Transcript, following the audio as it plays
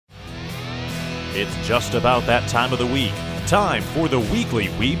It's just about that time of the week. Time for the Weekly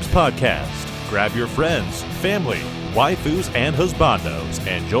Weebs Podcast. Grab your friends, family, waifus, and husbandos,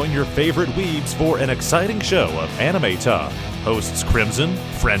 and join your favorite weebs for an exciting show of anime talk. Hosts Crimson,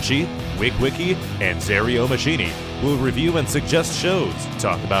 Frenchie, Wickwiki, and Zario Machini will review and suggest shows,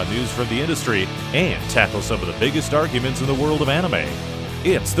 talk about news from the industry, and tackle some of the biggest arguments in the world of anime.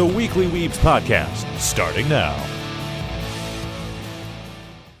 It's the Weekly Weebs Podcast, starting now.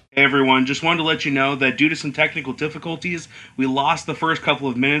 Hey everyone, just wanted to let you know that due to some technical difficulties, we lost the first couple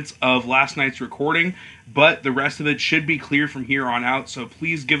of minutes of last night's recording, but the rest of it should be clear from here on out, so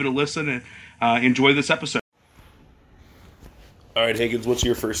please give it a listen and enjoy this episode. Alright Higgins, what's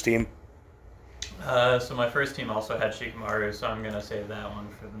your first team? So my first team also had Shikamaru, so I'm gonna save that one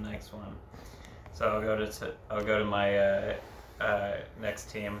for the next one. So I'll go to my next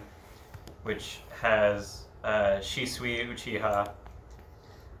team, which has Shisui Uchiha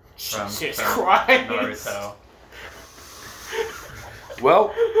from Naruto.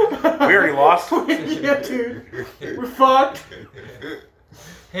 Well, we already lost. Yeah, dude. We're fucked.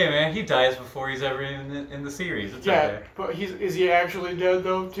 Hey man, he dies before he's ever in the series. It's Yeah, okay. but is he actually dead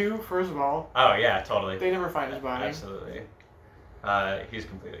though too? First of all, Oh yeah, totally. they never find his body. Absolutely. He's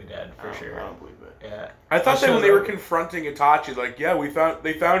completely dead for sure. I don't believe it. Yeah. I thought that when they were confronting Itachi, like, yeah,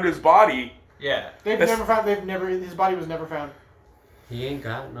 they found his body. Yeah. His body was never found. He ain't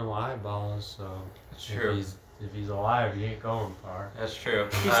got no eyeballs, so That's true. If he's alive, he ain't going far. That's true.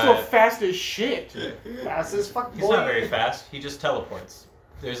 He's still fast as shit. Fast as fuck. He's not very fast. He just teleports.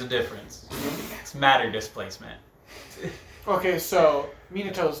 There's a difference. It's matter displacement. Okay, so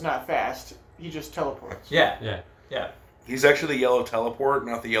Minato's not fast. He just teleports. Yeah. He's actually the yellow teleport,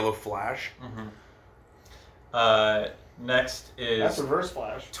 not the yellow flash. Mm-hmm. Next is That's Reverse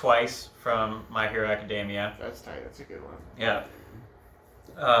Flash. Twice from My Hero Academia. That's tight. That's a good one. Yeah.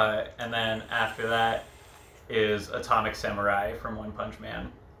 And then after that is Atomic Samurai from One Punch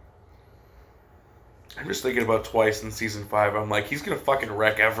Man. I'm just thinking about Twice in season 5. I'm like, he's gonna fucking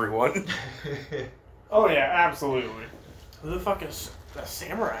wreck everyone. Oh yeah, absolutely. Who the fuck is a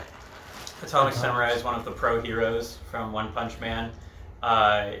samurai? Atomic Samurai is one of the pro heroes from One Punch Man.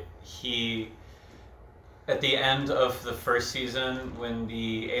 He, at the end of the first season, when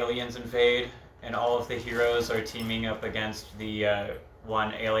the aliens invade and all of the heroes are teaming up against the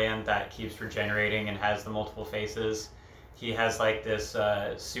one alien that keeps regenerating and has the multiple faces, he has like this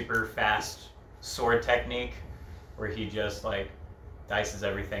super fast sword technique where he just like dices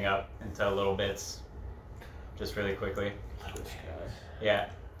everything up into little bits just really quickly. Yeah.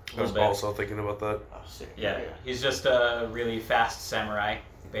 I was also thinking about that. Oh, sick. Yeah, he's just a really fast samurai,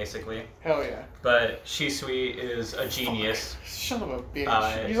 basically. Hell yeah. But Shisui is a genius. Son of a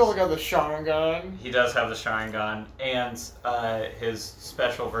bitch. He's only got the Sharingan. He does have the Sharingan, and his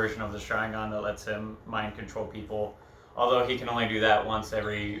special version of the Sharingan that lets him mind control people. Although he can only do that once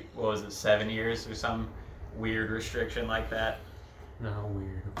every, 7 years or some weird restriction like that. Not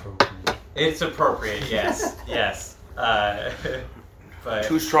weird, appropriate. It's appropriate, yes. Yes. But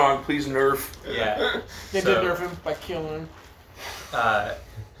Too strong, please nerf. yeah. They did nerf him by killing him.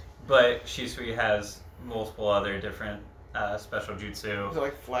 But Shisui has multiple other different special jutsu. Is it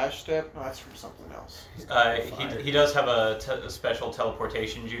like Flash Step? No, that's from something else. He does have a special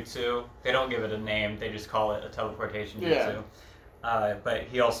teleportation jutsu. They don't give it a name, they just call it a teleportation jutsu. But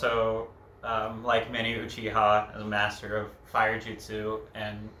he also, like many Uchiha, is a master of fire jutsu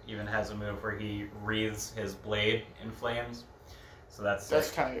and even has a move where he wreathes his blade in flames. So that's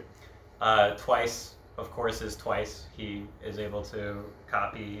tight. Twice, of course, is Twice. He is able to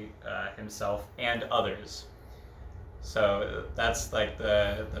copy himself and others. So that's like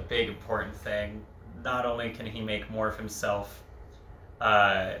the big important thing. Not only can he make more of himself,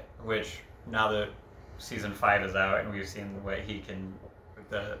 which now that season 5 is out and we've seen what he can,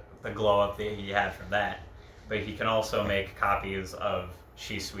 the glow up that he had from that, but he can also make copies of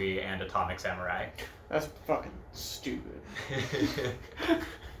Shisui and Atomic Samurai. That's fucking stupid.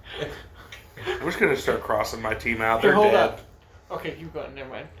 I'm just gonna start crossing my team out. Here, They're hold dead. up. Okay, keep going. Never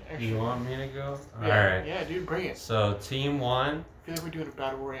mind. Actually, You want me to go? Yeah, Alright. yeah, dude, bring it. So, team 1, I feel like we're doing a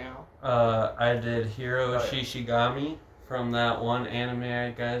battle royale. I did Hiro Shishigami from that one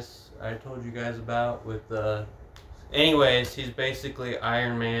anime I told you guys about with the... Anyways, he's basically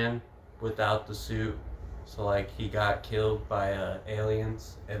Iron Man without the suit. So, like, he got killed by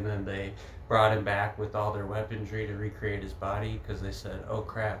aliens, and then they brought him back with all their weaponry to recreate his body, because they said, oh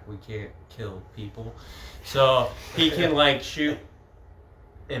crap, we can't kill people. So, he can, like, shoot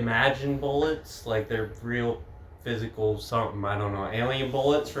Imagine bullets, like they're real physical something, I don't know, alien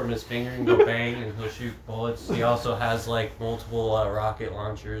bullets from his finger and go bang and he'll shoot bullets. He also has like multiple rocket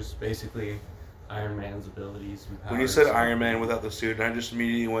launchers, basically Iron Man's abilities and powers. When you said Iron Man without the suit, I just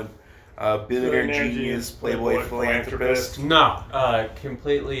immediately went billionaire genius, playboy philanthropist. No,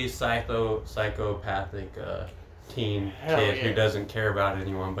 completely psychopathic teen Hell kid yeah. who doesn't care about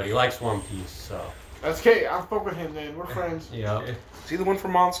anyone, but he likes One Piece, so. That's okay. I'll fuck with him then. We're friends. Yeah. Is he the one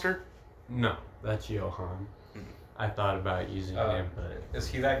from Monster? No, that's Johan. I thought about using him, but Is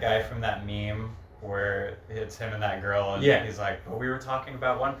he that guy from that meme where it's him and that girl and Yeah. he's like, but we were talking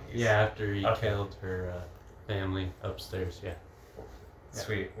about One Piece? yeah, after he Okay. killed her family upstairs, yeah.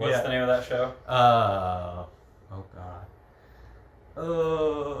 Sweet. What's Yeah. the name of that show? Oh god.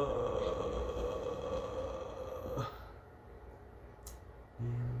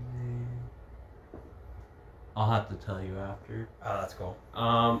 I'll have to tell you after. Oh, that's cool.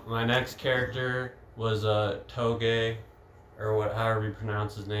 My next character was Toge, or however you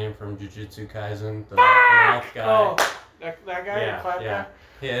pronounce his name from Jujutsu Kaisen, the mouth guy. Oh, that guy, Yeah, the clap yeah. guy.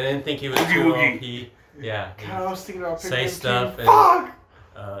 Yeah, I didn't think he was Oogie too woogie. OP. Yeah. God, I was thinking about Say picking stuff King. and-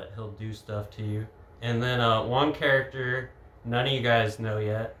 Fuck! He'll do stuff to you. And then one character, none of you guys know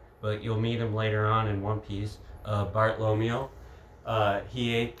yet, but you'll meet him later on in One Piece, Bartolomeo.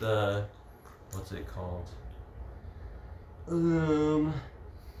 He ate the, what's it called?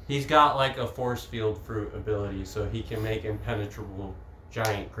 He's got like a force field fruit ability, so he can make impenetrable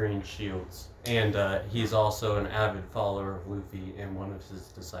giant green shields. And he's also an avid follower of Luffy and one of his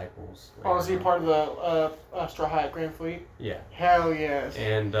disciples. Oh, is he part of the Straw Hat Grand Fleet? Yeah. Hell yes.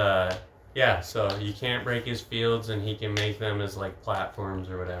 And yeah, so you can't break his fields, and he can make them as like platforms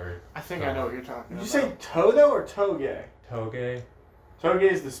or whatever. I think I know what you're talking Did about. you say Todo or Toge? Toge? Toge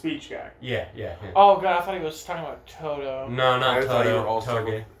is the speech guy. Yeah, yeah. Him. Oh god, I thought he was talking about Toto. No, not I thought you Toto. were also-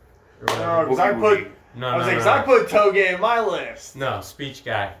 Toge. Or No, whatever. because I put. No, I was no, like, 'cause no. I put Toge in my list. No, speech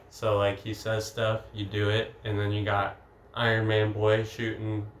guy. So like he says stuff, you do it, and then you got Iron Man boy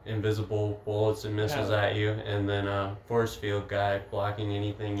shooting invisible bullets and missiles Yeah. at you, and then force field guy blocking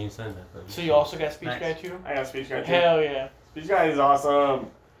anything you send at them. So you also got speech Nice. guy too? I got speech guy too. Hell yeah. Speech guy is awesome.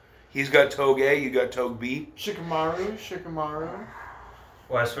 He's got Toge, you got Togebi. Shikamaru.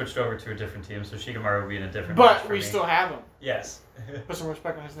 Well, I switched over to a different team, so Shikamaru would be in a different match But for we me. still have him. Yes. Put some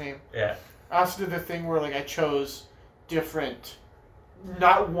respect on his name. Yeah. I also did the thing where like I chose different.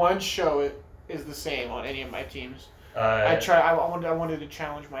 Not one show is the same on any of my teams. I wanted to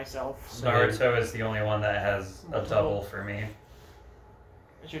challenge myself. Naruto is the only one that has a double for me.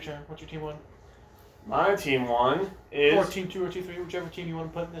 It's your turn. What's your team one? My team one Or is. team 2 or team 3, whichever team you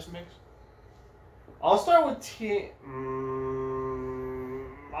want to put in this mix. I'll start with team.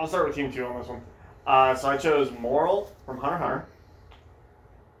 I'll start with team 2 on this one. So I chose Moral from Hunter x Hunter.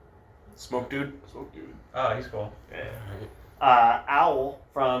 Smoke Dude. Smoke dude. Oh, he's cool. Owl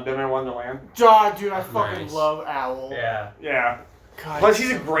from Dead Man Wonderland. God, dude, I fucking Nice. love Owl. Yeah. Yeah. God, Plus,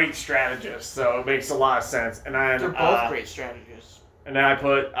 he's a great strategist, so it makes a lot of sense. And then They're both great strategists. And then I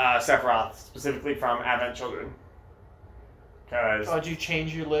put Sephiroth specifically from Advent Children. Because Oh, did you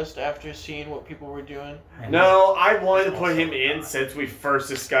change your list after seeing what people were doing? no, I wanted to put him in since we first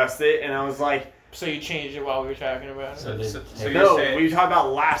discussed it, and I was like, So you changed it while we were talking about it? So So did- you're no, saying, we talked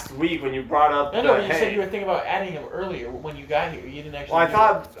about last week when you brought up No, the no, you hey. said you were thinking about adding him earlier when you got here. You didn't actually. Well,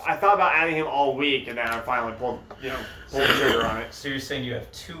 do it. I thought about adding him all week, and then I finally pulled the trigger on it. so you're saying you have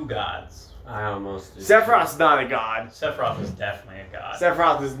two gods. I almost did. Sephiroth's not a god. Sephiroth is definitely a god.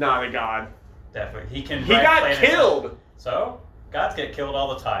 Sephiroth is not a god. Definitely. He can He ride got planets. killed. So? Gods get killed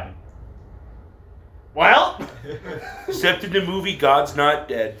all the time. Well, Except in the movie God's Not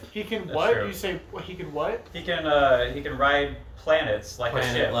Dead. He can That's what? true. You say he can what? He can ride planets like a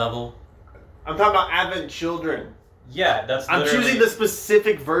Planet ship. level. I'm talking about Advent Children. Yeah, that's I'm literally- choosing the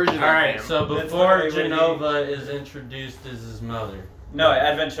specific version of Alright, him. so That's before literally what Genova is introduced as his mother. No,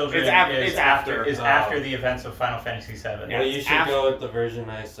 Advent Children It's after- is it's after. is Oh. after the events of Final Fantasy VII. Yeah. Well, you should Af- go with the version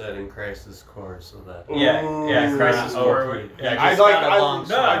I said in Crisis Core, so that. Yeah, Ooh. Crisis Oh, Core. okay. Yeah, I I just like. got a long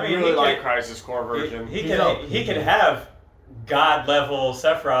No, I I mean, really he like can- Crisis Core version. He can have God level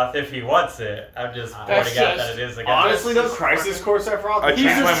Sephiroth if he wants it. I'm just That's pointing out just- that it is a god. Honestly, though, That's- Crisis Core Sephiroth. I he's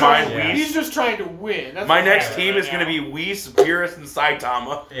changed just my trying- mind. Yeah. He's just trying to win. That's My what next happened team right is going to now. be Whis, Beerus, and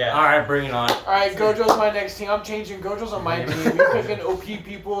Saitama. Yeah. Alright, bring it on. All right, Gojo's my next team. I'm changing Gojo's on my team. You're picking OP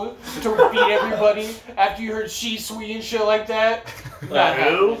people to beat everybody after you heard Shisui and shit like that. Not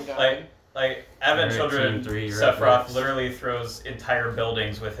Who? happening, dog. Like Advent Alright, Children, Team 3, Sephiroth reference. literally throws entire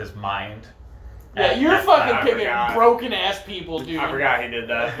buildings with his mind. Yeah, you're fucking I picking forgot. broken ass people, dude. I forgot he did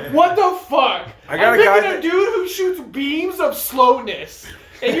that. What the fuck? I got I'm a guy picking that- a dude who shoots beams of slowness.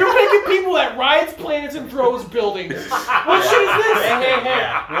 And you're picking people that rides planets and throws buildings. What shit is this?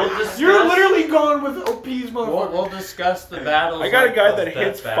 Hey. We'll discuss, You're literally going with OP's motherfucker. We'll discuss the battles. I got a like guy those that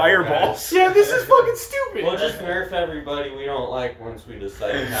hits Death fireballs. Yeah, this is fucking stupid. We'll just nerf everybody we don't like once we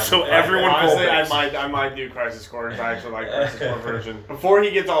decide to have So a fight. everyone- Honestly, Colts. I might do Crisis Core if I actually like Crisis Core version before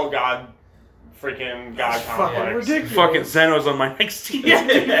he gets all God That's complex. fucking ridiculous. Fucking Zeno's on my next team. Yeah,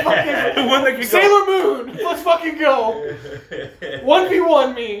 dude, fucking The one that can go. Sailor Moon. Let's fucking go.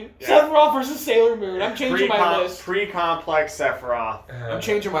 1v1 me. Yeah. Sephiroth versus Sailor Moon. I'm changing my list. Pre-complex Sephiroth. I'm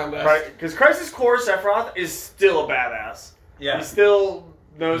changing my list. Right? Because Crisis Core Sephiroth is still a badass. Yeah. He still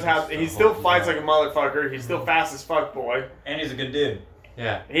knows how. Just He the still whole fights deal. like a motherfucker. He's still fast as fuck, boy. And he's a good dude.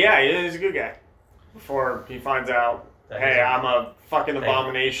 Yeah. Yeah, he's a good guy. Before he finds out, That hey, he's a- I'm a fucking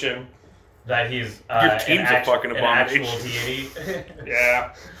abomination. That he's Your team's a fucking an actual abomination. deity.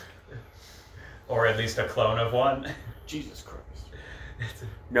 Yeah. Or at least a clone of one. Jesus Christ.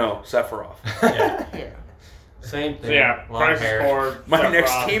 No, Sephiroth. Yeah. Yeah. Same thing. So yeah, Long Crisis hair. Core. My Sephiroth.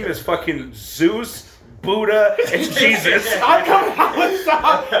 next team is fucking Zeus, Buddha, and Jesus. I'm coming out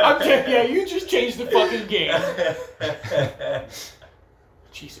with yeah, you just changed the fucking game.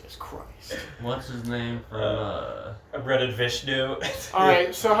 Jesus Christ. What's his name from Reddit Vishnu.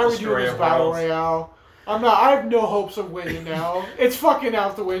 Alright, so how are we doing Destroyer this of battle worlds. royale? I have no hopes of winning now. It's fucking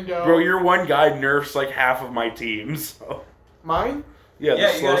out the window. Bro, your one guy nerfs like half of my teams. So. Mine? Yeah,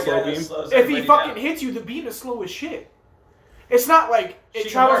 Yeah, the you gotta slow get beam. as slow as If he everybody fucking down. hits you, the beam is slow as shit. It's not like it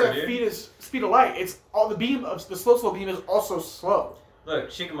Shikamaru, travels at dude. speed of light. It's all the beam of the slow beam is also slow. Look,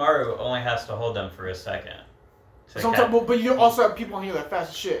 Shikamaru only has to hold them for a second. to Sometimes, catch- but you also have people on here that fast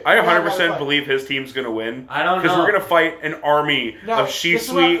as shit. I Not a lot of 100% fight. believe his team's gonna win. I don't know. Because we're gonna fight an army Now, of this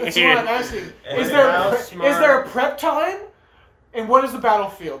is what Shisui I'm and asking. and Is there how is smart- there a prep time? And what is the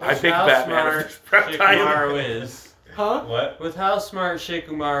battlefield? I think how Batman smart is prep time. Shikamaru is. Huh? What? With how smart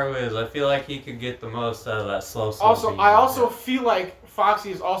Shikamaru is, I feel like he could get the most out of that slow Also, beam. I also feel like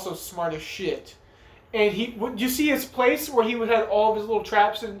Foxy is also smart as shit. And you see his place where he would have all of his little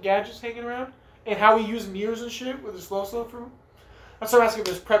traps and gadgets hanging around? And how he used mirrors and shit with his slow through? That's what I'm asking if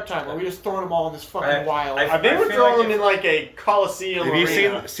there's prep time. Are we just throwing them all in this fucking wild? I think I we're feel throwing like him in like a Coliseum Have you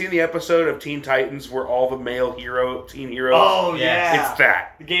arena. seen the episode of Teen Titans where all the male teen heroes? Oh Yeah. yeah, It's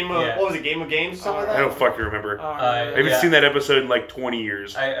that. The game of Yeah. what was it? Game of Games or something I like don't that. fucking remember. I haven't Yeah. seen that episode in like 20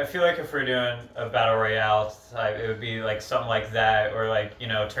 years. I feel like if we're doing a battle royale type, it would be like something like that, or like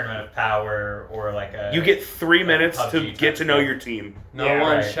Tournament of Power, or like a. You get 3 like minutes to PUBG get to know type your team. no Yeah,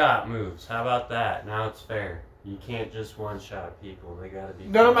 one right. shot moves. How about that? Now it's fair. You can't just one shot people. They gotta be.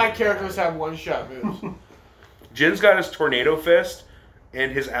 None of my characters have one-shot moves. Jin's got his tornado fist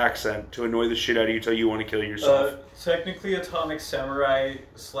and his accent to annoy the shit out of you till you want to kill yourself. Technically, Atomic Samurai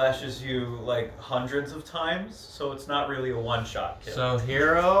slashes you like hundreds of times, so it's not really a one-shot kill. So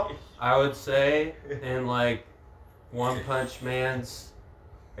Hero, I would say, in like One Punch Man's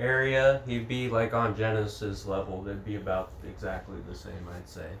area, he'd be like on Genesis level. They'd be about exactly the same, I'd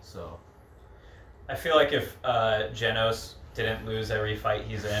say. So I feel like if Genos didn't lose every fight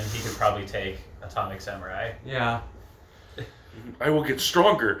he's in, he could probably take Atomic Samurai. yeah, I will get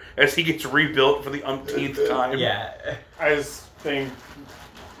stronger as he gets rebuilt for the umpteenth time. Yeah. I just think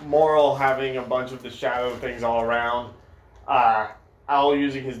Moral having a bunch of the shadow things all around, Owl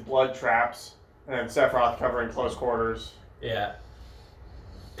using his blood traps, and then Sephiroth covering close quarters. Yeah.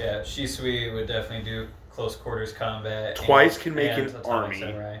 Yeah, Shisui would definitely do close quarters combat. Twice can make and an Atomic army.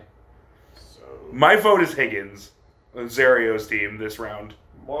 Samurai. So My vote is Higgins on Zario's team this round.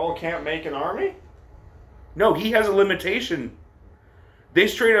 Moral can't make an army. No, he has a limitation. They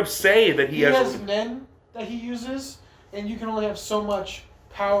straight up say that He has Nen that he uses, and you can only have so much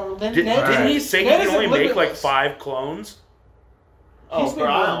power. Didn't he say he Nen can isn't only make like limitless. 5 clones? Oh, He's bro,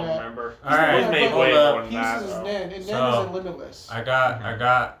 made I more don't than that. remember. All right, He's made hold way up. more than He that. uses though. Nen, and So- Nen isn't limitless. I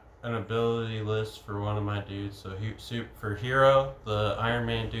got an ability list for one of my dudes. So for Hero, the Iron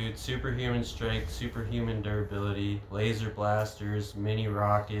Man dude, superhuman strength, superhuman durability, laser blasters, mini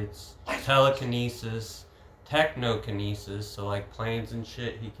rockets, telekinesis, technokinesis, so like planes and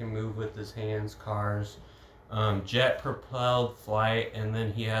shit he can move with his hands, cars, jet propelled flight, and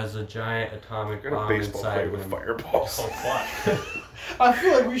then he has a giant atomic Got a bomb baseball player inside with him. fireballs. Oh, fuck. I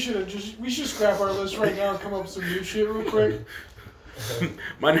feel like we should scrap our list right now and come up with some new shit real quick.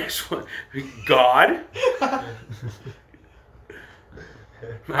 My next one, God.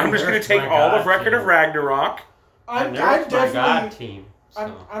 I'm just gonna nerfed take my all God of Record of team. Ragnarok. I I'm nerfed my God definitely. team.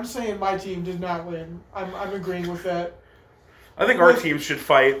 I'm saying my team did not win. I'm agreeing with that. I think our team should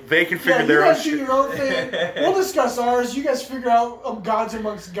fight. They can figure Yeah, you their own guys do shit. your own thing. We'll discuss ours. You guys figure out gods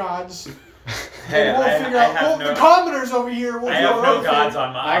amongst gods. Hey, And we'll I figure out. have The commoners over here will I do have our no own gods thing.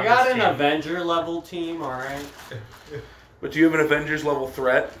 on my. I got this an team. Avenger level team, alright? But do you have an Avengers level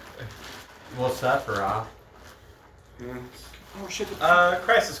threat? Well, Sephiroth. Oh shit.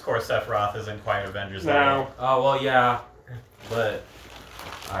 Crisis Core Sephiroth isn't quite Avengers No. level. Oh, well, yeah. But.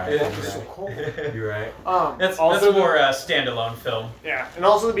 Alright, Yeah. That's so cool. you're right. That's Also more a standalone film. Yeah, and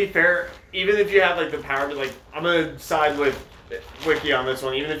also to be fair, even if you have like the power to like, I'm gonna side with Wiki on this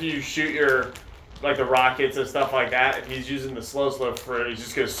one. Even if you shoot your like the rockets and stuff like that, if he's using the slow for it, he's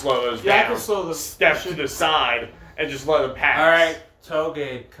just gonna slow those Yeah, I down. can slow the Step shit. to the side and just let them pass. Alright,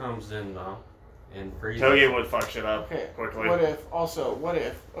 Togade comes in, though. And freezes. Toge would fuck shit up Okay. quickly. What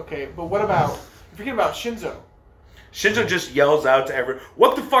if? Okay, but what about? Forget about Shinzo. Shinzo just yells out to everyone,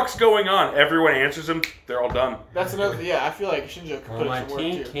 "What the fuck's going on?" Everyone answers him. They're all done. That's another. Yeah, I feel like Shinzo could Well, put my in some work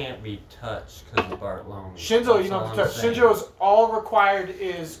team too. can't be touched because of Bartolome. Shinzo, That's you don't all have to I'm touch. saying. Shinzo's all required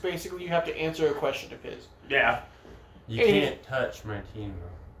is basically you have to answer a question of his. Yeah. You Hey. can't touch my team,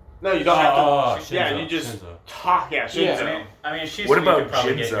 though. No, you don't have Oh, to. Yeah, Shinzo, you just Shinzo. talk. Yeah, Shinzo. I mean, she's. What about could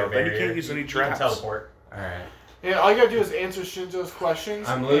probably get Jinzo? your Then you barrier. can't use any You can traps. teleport. Alright. And all you gotta do is answer Shinzo's questions.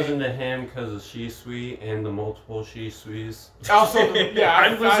 I'm and losing to him because of Shisui and the multiple Shisuis. Also, yeah,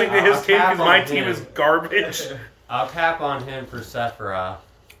 I'm losing to his I'll team tap because my on team him. is garbage. I'll cap on him for Sephiroth.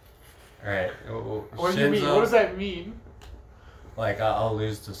 Alright. What do you mean? What does that mean? Like, I'll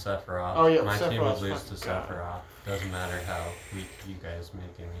lose to Sephiroth. Oh, yeah, My team will Sephiroth's lose to fucking Sephiroth. Doesn't matter how weak you guys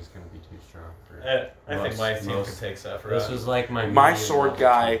make him, he's going to be too strong for it. I think my team could take Sephiroth. This is like my My medium sword level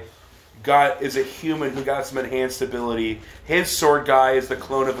guy team. is a human who got some enhanced ability. His sword guy is the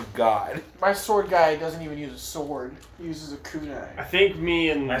clone of a god. My sword guy doesn't even use a sword. He uses a kunai. I think me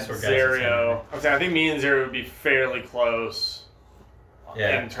and My sword guy's Zario. I think me and Zario would be fairly close.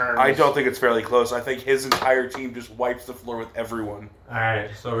 Yeah. In terms. I don't think it's fairly close. I think his entire team just wipes the floor with everyone.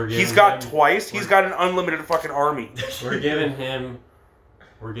 Alright, so we're giving He's got him, twice. He's got an unlimited fucking army. We're giving him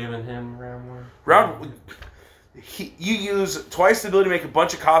round one. You use twice the ability to make a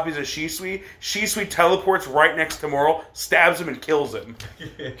bunch of copies of Shisui. Shisui teleports right next to Moral, stabs him, and kills him.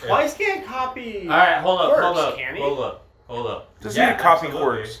 Twice can't copy. Alright, hold up. can he? Hold up. Doesn't need to copy absolutely.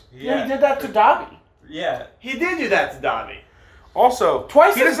 quirks. Yeah, he did that to Dabi. Yeah. He did do that to Davi. Also,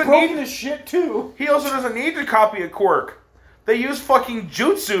 Twice he is doesn't broken need. as shit too. He also doesn't need to copy a quirk. They use fucking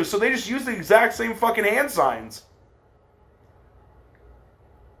jutsu, so they just use the exact same fucking hand signs.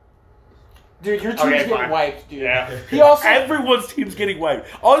 Dude, your team's Okay, getting fine. wiped, dude. Yeah. He also Everyone's team's getting wiped.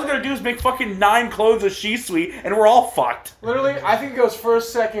 All he's gonna do is make fucking 9 clones of Shisui, and we're all fucked. literally, I think it goes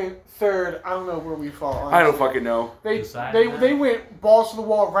first, second, third. I don't know where we fall. Honestly. I don't fucking know. They went balls to the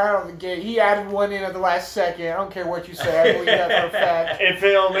wall right out of the gate. He added one in at the last second. I don't care what you say. I believe that for a fact. If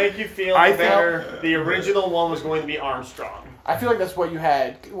it'll make you feel I better, the original one was going to be Armstrong. I feel like that's what you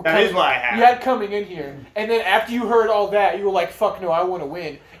had. That is what I had. You had coming in here, and then after you heard all that, you were like, "Fuck no, I want to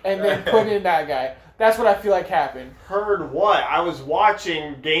win," and then put in that guy. That's what I feel like happened. Heard what? I was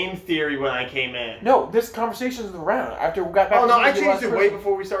watching Game Theory when I came in. No, this conversation is around after we got back. Oh no, to I the changed last it way person.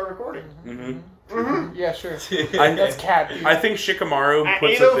 before we started recording. Mm-hmm. Yeah, sure. I, That's cat. Dude. I think Shikamaru At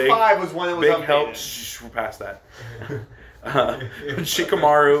puts a 8:05 was when it was big updated. help. Shh, we're past that.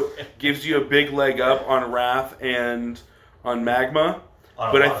 Shikamaru gives you a big leg up on Wrath and on Magma.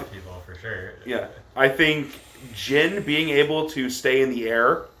 On But a I lot th- of people, for sure. Yeah, I think Jin being able to stay in the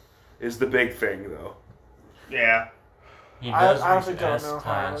air is the big thing, though. Yeah. He I does honestly reach don't S know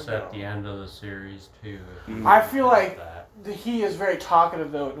how I class would at go. the end of the series too. I feel like that. he is very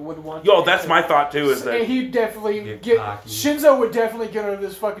talkative though, and would want. Yo, that's my thought too. Is And that he definitely Get cocky. Shinzo would definitely get under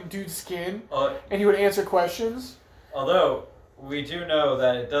this fucking dude's skin, and he would answer questions. Although we do know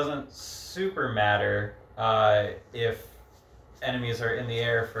that it doesn't super matter if enemies are in the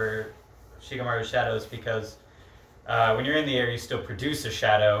air for Shikamaru's shadows, because when you're in the air, you still produce a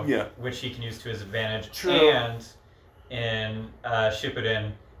shadow, Yeah. which he can use to his advantage. True. And in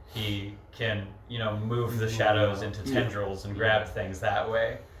Shippuden, he can move the shadows into tendrils and grab things that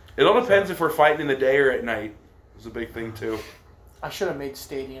way. it all depends if we're fighting in the day or at night. Is a big thing too. I should have made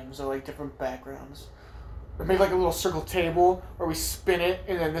stadiums or like different backgrounds. Or made like a little circle table where we spin it,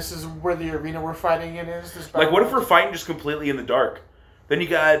 and then this is where the arena we're fighting in is. This Like, what if we're background. fighting just completely in the dark? Then you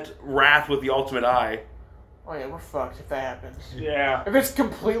got Wrath with the ultimate eye. Oh yeah, we're fucked if that happens. Yeah. If it's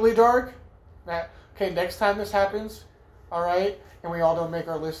completely dark, okay. Next time this happens, all right, and we all don't make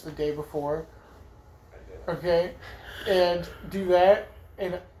our list the day before, okay, and do that,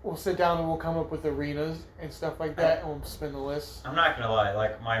 and we'll sit down and we'll come up with arenas and stuff like that, and we'll spin the list. I'm not gonna lie,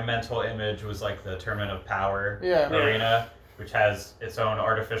 like my mental image was like the Tournament of Power Yeah. arena, which has its own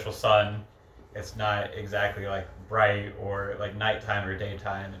artificial sun. It's not exactly like bright or like nighttime or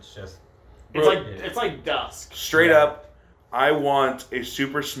daytime. It's just It's like Dusk. Straight up, I want a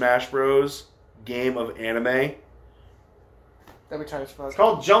Super Smash Bros. Game of anime. That'd be tight as fuck. It's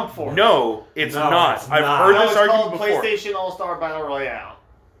called Jump Force. No, it's No, not. it's I've not. heard No, this it's argument called before. PlayStation All-Star Battle Royale.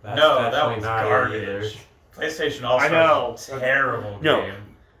 That's No, that definitely was not it garbage. either. PlayStation All I know. Stars is a terrible No. game.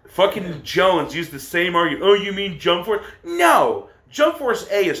 Fucking Jones used the same argument. Oh, you mean Jump Force? No! Jump Force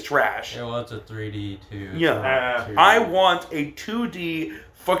A is trash. Yeah, well, it's a 3D too. It's Yeah. not 2D. I want a 2D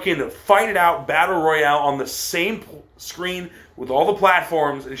fucking fight it out battle royale on the same screen with all the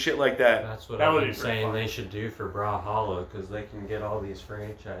platforms and shit like that. That's what That I've would been be pretty saying fun. they should do for Brawlhalla because they can get all these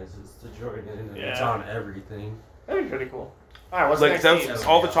franchises to join in and it's Yeah. on everything. That'd be pretty cool. All right, what's the Like next that's team?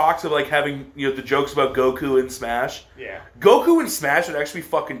 all the talks of like having the jokes about Goku and Smash. Yeah. Goku and Smash would actually be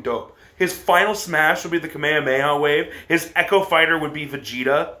fucking dope. His final Smash would be the Kamehameha wave. His Echo Fighter would be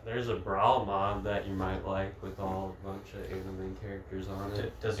Vegeta. There's a Brawl mod that you might like with all a bunch of anime characters on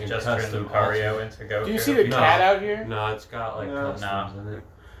it. Does And just turn custom Lucario alternate- into Goku? Do you see the No. cat out here? No, it's got like No. customs in it.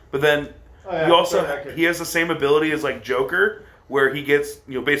 But then Oh, yeah, he also that could- he has the same ability as like Joker, where he gets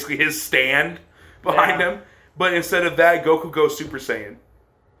basically his stand behind Yeah. him. But instead of that, Goku goes Super Saiyan.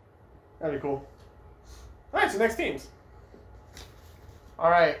 That'd be cool. All right, so next teams. All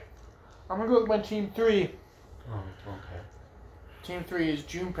right. I'm going to go with my team 3. Oh, okay. Team 3 is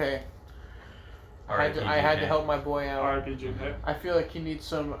Junpei. I R.I.P. had to Junpei. help my boy out. R.I.P. Junpei. I feel like he needs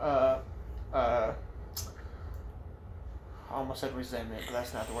some, I almost said resentment, but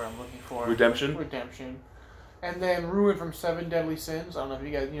that's not the word I'm looking for. Redemption. Redemption. And then Ruin from Seven Deadly Sins. I don't know if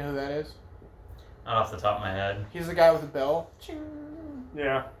you guys know who that is. Not off the top of my head. He's the guy with the bell.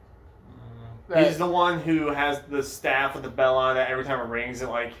 Yeah. That He's the one who has the staff with the bell on it. Every time it rings, it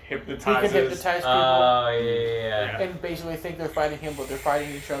like he can hypnotizes. hypnotize people Oh, yeah. and basically think they're fighting him, but they're fighting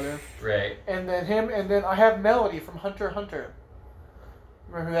each other. Right. And then I have Melody from Hunter x Hunter.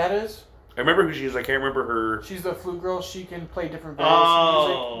 Remember who that is? I remember who she is. I can't remember her. She's the flute girl. She can play different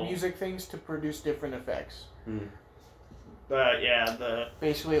Oh. various music things to produce different effects. The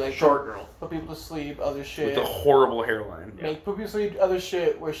Basically, like short girl. put people to sleep, other shit. With the horrible hairline. Make put people to sleep, other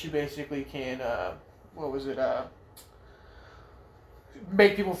shit where she basically can,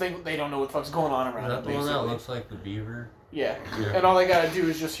 make people think they don't know what the fuck's going on Is around that them. the one that Basically. looks like the beaver? Yeah. Yeah. And all they gotta do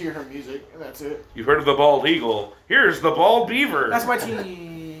is just hear her music, and that's it. You've heard of the bald eagle. Here's the bald beaver. That's my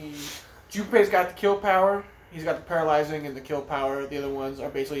team. Junpei's got the kill power. He's got the paralyzing and the kill power. The other ones are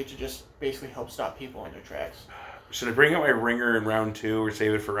basically to just help stop people in their tracks. Should I bring out my ringer in round 2 or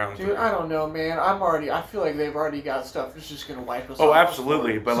save it for round 3? Dude, I don't know, man. I feel like they've already got stuff that's just gonna wipe us Oh, off.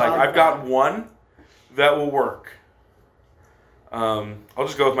 absolutely. But So like, I'm I've got down. one that will work. I'll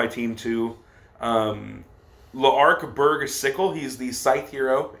just go with my team 2. La'Arc Berg Sickle. He's the Scythe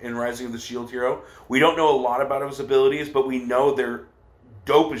hero in Rising of the Shield Hero. We don't know a lot about his abilities, but we know they're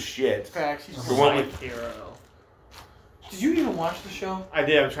dope as shit. Facts. He's For one Scythe hero. Did you even watch the show? I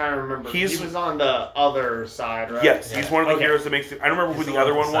did. I'm trying to remember. He's- He was on the other side, right? Yes, Yeah. he's one of the Okay. heroes that makes it. I don't remember He's who the the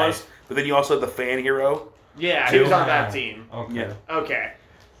other one one with the was, but then you also had the fan hero. Yeah, Two. he was on that team. Okay. Yeah. Okay.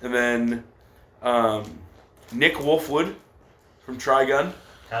 And then Nick Wolfwood from Trigun.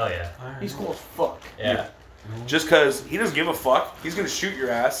 Hell yeah. He's cool as fuck. Yeah. Just because he doesn't give a fuck. He's going to shoot your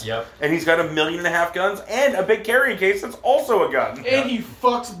ass. Yep. And he's got 1.5 million guns and a big carrying case that's also a gun. And he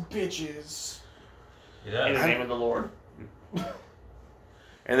fucks bitches. He In the does. name of the Lord.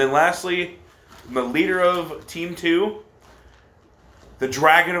 And then lastly, the leader of Team 2, the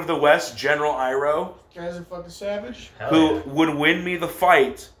Dragon of the West, General Iroh, Guys are fucking savage. Hell who yeah. would win me the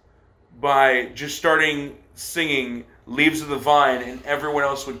fight by just starting singing Leaves of the Vine, and everyone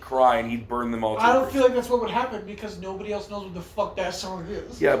else would cry and he'd burn them all to I don't crisp. feel like that's what would happen because nobody else knows what the fuck that song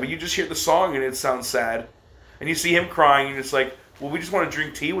is. Yeah, but you just hear the song and it sounds sad. And you see him crying and it's like, well, we just want to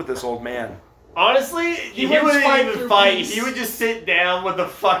drink tea with this old man. Honestly, he wouldn't wouldn't fight even through fight. peace. He would just sit down with the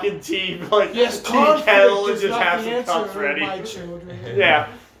fucking tea, like Yes, tea conflict kettle, and is just not have the some answer, cups ready. my children. Yeah.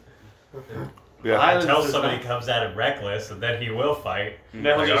 Yeah. Until somebody comes at him reckless, and then he will fight. Then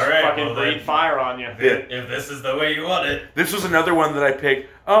he'll Like, just all right, fucking well, breathe then- fire on you. If this is the way you want it. This was another one that I picked.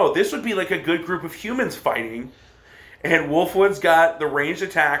 Oh, this would be like a good group of humans fighting. And Wolfwood's got the ranged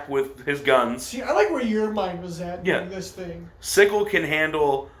attack with his guns. See, I like where your mind was at Yeah. doing this thing. Sickle can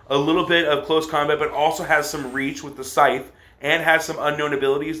handle a little bit of close combat, but also has some reach with the scythe and has some unknown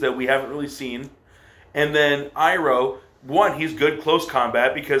abilities that we haven't really seen. And then Iroh, one, he's good close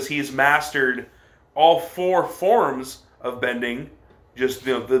combat because he's mastered all 4 forms of bending, just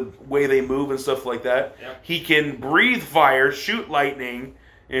the way they move and stuff like that. Yep. He can breathe fire, shoot lightning,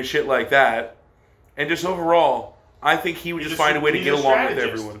 and shit like that. And just overall, I think he would He's just a find a way to he's get a along with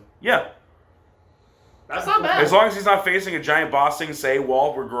strategist. everyone. Yeah. That's not bad. As long as he's not facing a giant boss Sing Se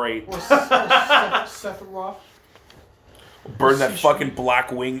wall, we're great. Or Sephiroth. Burn that fucking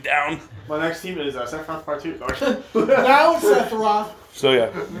black wing down. My next team is Sephiroth Part 2. Now it's Sephiroth. So yeah,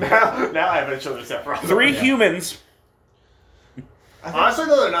 now I have a children Sephiroth. 3 humans. Honestly,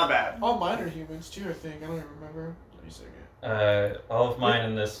 though, they're not bad. All mine are humans too, I think. I don't even remember. Let me see again. All of mine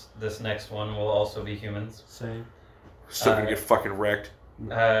in this next one will also be humans. Same. Still gonna get fucking wrecked.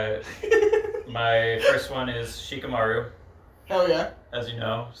 My first one is Shikamaru. Hell yeah. As you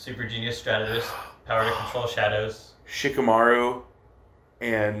know, super genius strategist, power to control shadows. Shikamaru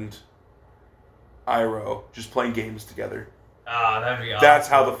and Iroh just playing games together. Ah, that'd be awesome. That's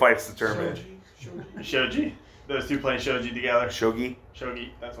how the fight's determined. Shoji. Those two playing Shoji together. Shogi.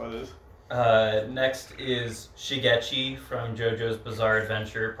 Shogi, that's what it is. Next is Shigechi from JoJo's Bizarre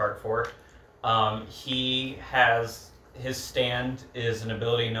Adventure Part 4. His stand is an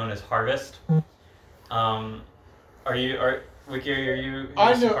ability known as Harvest. Wiki, are you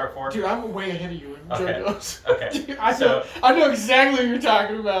I know, Part 4? dude. I'm way ahead of you in Okay. JoJo's. Okay. Dude, I know exactly what you're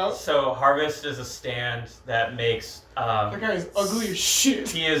talking about. So Harvest is a stand that makes. That guy is ugly as shit.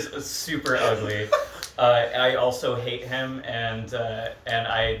 He is super ugly. I also hate him, and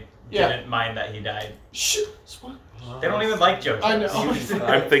I didn't mind that he died. Shit. They don't even like JoJo. I know.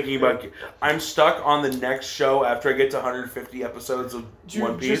 I'm thinking about. I'm stuck on the next show after I get to 150 episodes of Dude,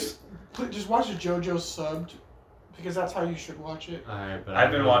 One Piece. Just watch the JoJo subbed, because that's how you should watch it. Alright, but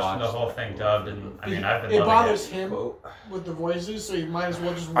I've been watching the whole thing dubbed, and I mean I've been. It loving bothers him with the voices, so you might as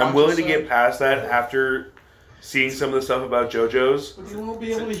well just watch I'm willing it to get subbed. past that after seeing some of the stuff about JoJo's. But you won't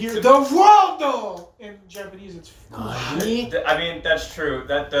be able to hear the world though in Japanese. It's I mean that's true.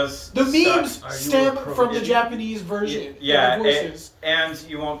 That does. the suck. memes Are you stem a pro from the idiot? Japanese version. Yeah, the voices. and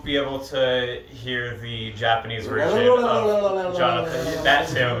you won't be able to hear the Japanese version of Jonathan.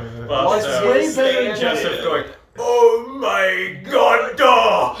 That's him. But What's also way better than Joseph that? going, "Oh my God,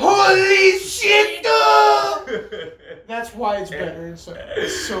 duh!" Holy shit! That's why it's better.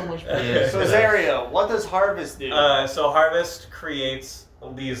 It's so much better. Yeah. So, Zario, what does Harvest do? So Harvest creates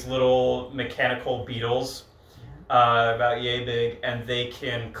these little mechanical beetles, about yay big, and they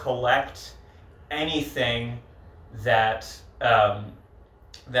can collect anything that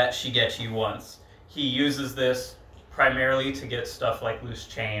that Shigechi wants. He uses this primarily to get stuff like loose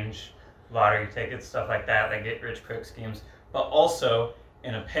change, lottery tickets, stuff like that, that get rich quick schemes. But also,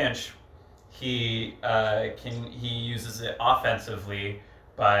 in a pinch, he uses it offensively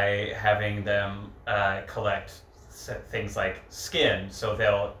by having them collect things like skin, so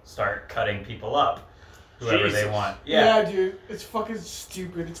they'll start cutting people up, whoever they Jesus. want. Yeah, dude, it's fucking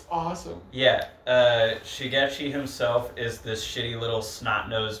stupid. It's awesome. Yeah, Shigechi himself is this shitty little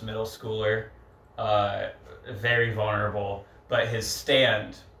snot-nosed middle schooler, very vulnerable, but his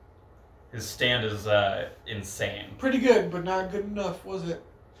stand is insane. Pretty good, but not good enough, was it?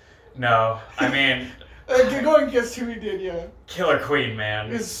 No, I mean, Going against who he did, yeah. Killer Queen,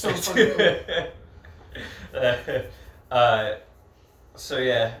 man. It's so fucking cool. So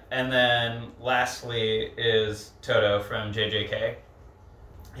yeah, and then lastly is Toto from JJK.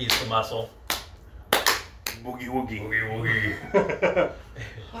 He's the muscle. Boogie woogie.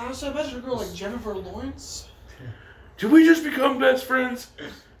 Honestly, I bet a girl like Jennifer Lawrence. Did we just become best friends?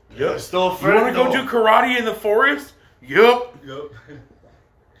 Yep. Still a You friend. want to go do karate in the forest? Yup. Yep.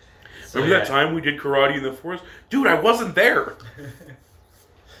 Remember that time we did karate in the forest? Dude, I wasn't there.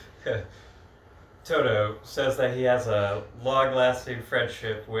 Toto says that he has a long-lasting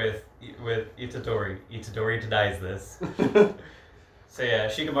friendship with Itadori. Itadori denies this. So yeah,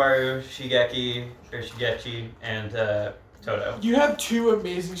 Shikamaru, Shigechi, and Toto. You have 2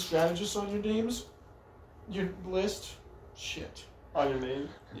 amazing strategists on your names. Your list. Shit. On your name?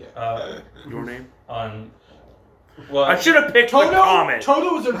 Your name? Well, I should have picked the comment.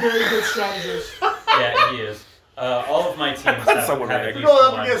 Toto is a very good strategist. Yeah, he is. All of my teams have someone at right. least If you go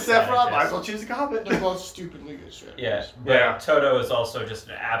up one against Sephiroth, might as strategist. well choose a comment. They're both stupidly good strategists. Yeah, but Yeah. Toto is also just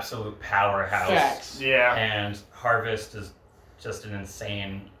an absolute powerhouse. Facts. Yeah. And Harvest is just an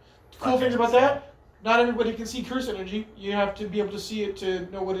insane. Cool things fucking about that, not everybody can see curse energy. You have to be able to see it to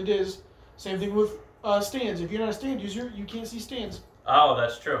know what it is. Same thing with stands. If you're not a stand user, you can't see stands. Oh,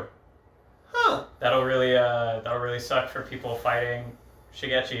 that's true. Huh. That'll really suck for people fighting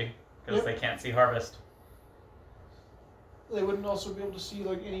Shigechi because Yep. they can't see Harvest. They wouldn't also be able to see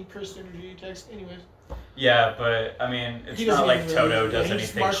like any cursed energy text anyways. Yeah, but I mean, it's He not doesn't like even Toto really- does he's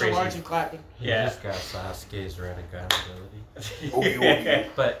anything martial arts crazy. and clapping. He Yeah. just got Sasuke's Rinnegan ability. Oogie woogie.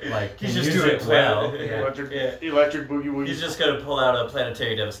 But, like, He's can just use doing it well. Yeah. Yeah. Electric boogie woogie. He's just gonna pull out a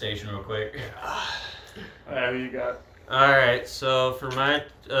planetary devastation real quick. Who you got? Alright, so for my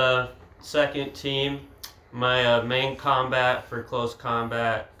second team, My main combat for close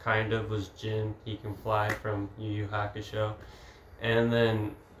combat kind of was Jin. He can fly from Yu Yu Hakusho. And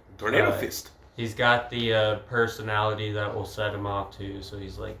then Tornado Fist. he's got the personality that will set him off too. So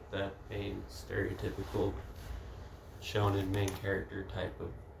he's like that main stereotypical shonen main character type of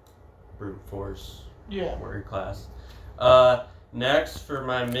brute force warrior class. Next, for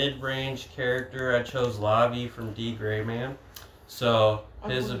my mid-range character, I chose Lavi from D. Greyman. So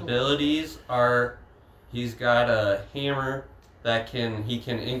his abilities are, he's got a hammer that he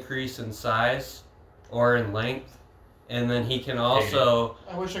can increase in size or in length, and then he can also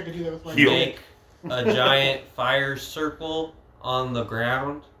I wish I could do that with my make a giant fire circle on the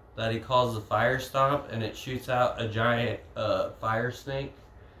ground that he calls the fire stomp, and it shoots out a giant fire snake.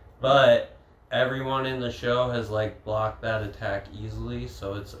 But everyone in the show has like blocked that attack easily,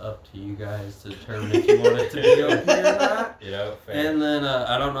 so it's up to you guys to determine if you want it to be OP or not. Yeah, fair. And then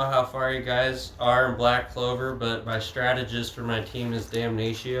I don't know how far you guys are in Black Clover, but my strategist for my team is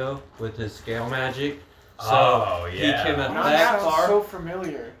Damnatio with his scale magic. So yeah. he can That attack. sounds so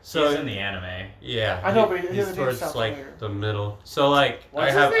familiar. So He's in the anime. yeah, I know, but his he's name towards sounds like familiar. the middle. So like What's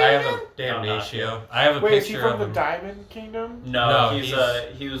I his have name a again? Damnatio. I have a Wait, is he picture from of the him. Diamond Kingdom? No, No, he's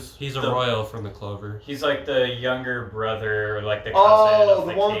a royal from the Clover. He's like the younger brother, or like the cousin Oh, of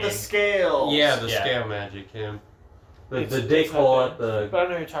the the one king. with the scales. Yeah, the Yeah. scale magic him. The It's dick not hole that. at the But I know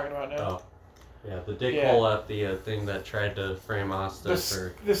what you're talking about now. yeah, the dick Yeah. hole at the thing that tried to frame Asta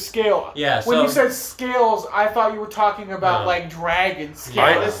for The scale. yeah. When So you said scales, I thought you were talking about No. like dragon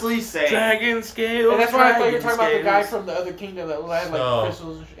scales. Honestly, say Dragon scale. And that's why I thought you were talking about the guy scales. from the other kingdom that had like So,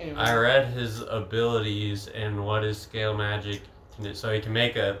 crystals and shit. I read his abilities and what his scale magic can do. So he can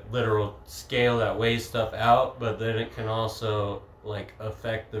make a literal scale that weighs stuff out, but then it can also like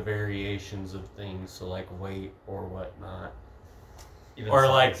affect the variations of things, so like weight or whatnot. Even Or size.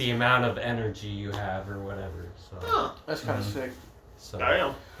 like the amount of energy you have or whatever. So, Huh. That's kind of sick. so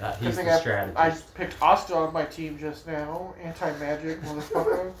Damn. that, Good he's thing the strategist. I picked Asta on my team just now. Anti-magic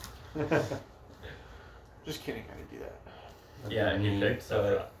motherfucker. Just kidding, I didn't do that. Yeah, and you picked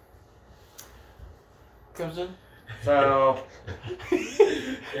Sephiroth. Comes in. So,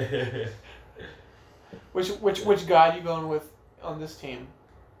 Which god you going with on this team?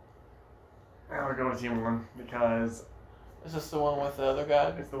 I'll go with Team 1 because Is this the one with the other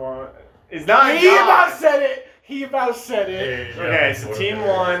god? it's the one. It's not He about God. said it. He about said it. Okay, so Team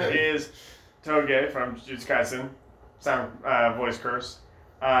 1 is Toge from Jujutsu Kaisen, sound voice curse.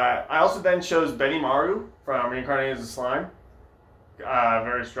 I also then chose Benimaru from Reincarnated as a Slime.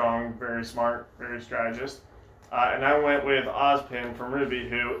 Very strong, very smart, very strategist. And I went with Ozpin from Ruby,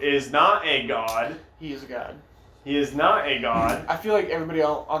 who is not a god. He is a god. He is not a god. I feel like everybody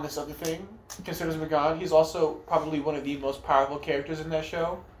on this other thing considers him a god. He's also probably one of the most powerful characters in that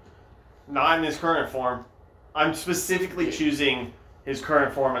show. Not in his current form. I'm specifically choosing his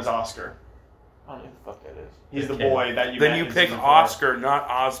current form as Oscar. I don't know who the fuck that is. He's the Okay. boy that you Then met you in pick season 4. Oscar, not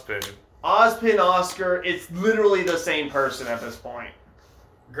Ozpin. Ozpin, Oscar, it's literally the same person at this point.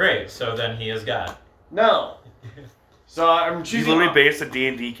 Great, so then he is God. No. So I'm She's choosing... literally based a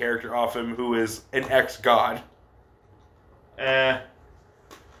D&D character off him who is an ex-god.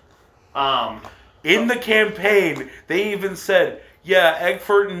 In the campaign, they even said, yeah,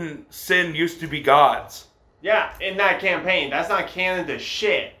 Eggfort and Sin used to be gods. Yeah, in that campaign. That's not canon to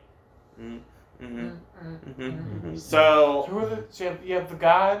shit. Mm-hmm. So, Who are the? So you have the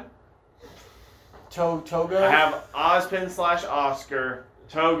god. Toga. I have Ozpin / Oscar,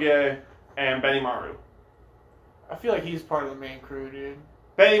 Toge, and Benimaru. I feel like he's part of the main crew, dude.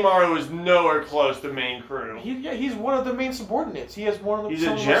 Benimaru is nowhere close to main crew. He's one of the main subordinates. He has one of the. He's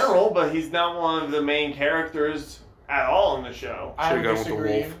some a of general, but he's not one of the main characters at all in the show. I would Should've gone with the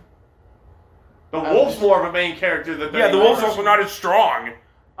disagree. wolf. The I wolf's would- more of a main character than Yeah, the Benimaru. wolf's also not as strong.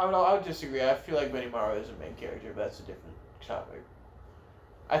 I would disagree. I feel like Benimaru is a main character, but that's a different topic.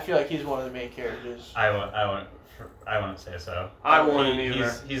 I feel like he's one of the main characters. I wouldn't say so. I wouldn't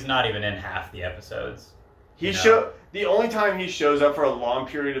either. He's not even in half the episodes. He No. The only time he shows up for a long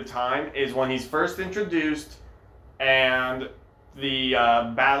period of time is when he's first introduced and the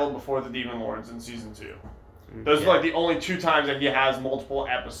battle before the Demon Lords in season 2. Those Yeah. are like the only 2 times that he has multiple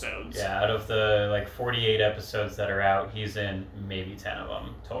episodes. Yeah, out of the like 48 episodes that are out, he's in maybe 10 of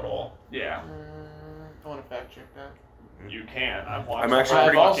them total. Yeah, I want to fact check that. you can. I've watched. I'm actually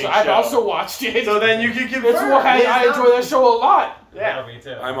the pretty- fucking I've show. also watched it. So then you can confirm. That's why He's I not- enjoy that show a lot. Yeah. me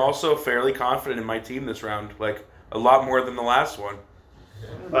too. I'm also fairly confident in my team this round. Like, a lot more than the last one.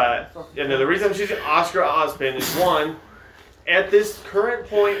 But yeah, no, the reason I'm choosing Oscar Ozpin is one, at this current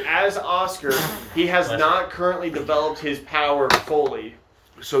point as Oscar, he has not currently developed his power fully.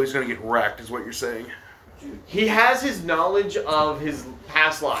 So he's gonna get wrecked, is what you're saying. he has his knowledge of his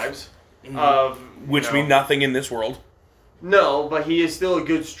past lives, of Which mean nothing in this world. No, but he is still a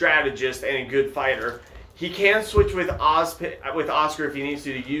good strategist and a good fighter. He can switch with Oscar if he needs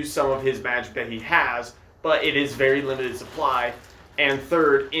to use some of his magic that he has, but it is very limited supply. And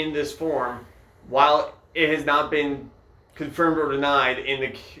third, in this form, while it has not been confirmed or denied in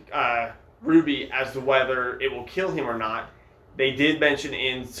the Ruby as to whether it will kill him or not, they did mention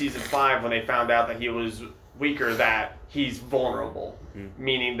in Season 5 when they found out that he was weaker that he's vulnerable.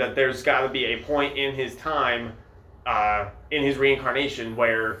 Meaning that there's got to be a point in his time, in his reincarnation,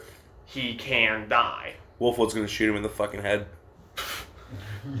 where he can die. Wolfwood's gonna shoot him in the fucking head.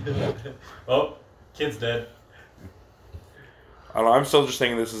 Oh, kid's dead. I don't know, I'm still just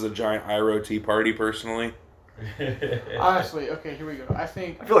thinking this is a giant Iroh tea party, personally. Honestly, okay, here we go. I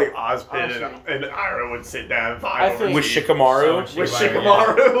feel like Ozpin honestly, and Iroh would sit down and I fight think- With Shikamaru? So with much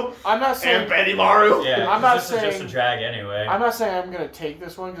Shikamaru, Shikamaru I'm not saying and Betty Maru. Yeah, I'm not this is just saying- a drag anyway. I'm not saying I'm gonna take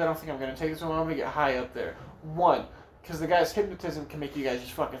this one because I don't think I'm gonna take this one. I'm gonna get high up there. One, because the guy's hypnotism can make you guys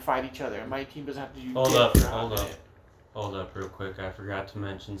just fucking fight each other, and my team doesn't have to do. Hold dick up, for hold half up. it. Hold up real quick. I forgot to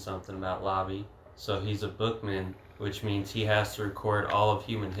mention something about Lobby. So he's a bookman, which means he has to record all of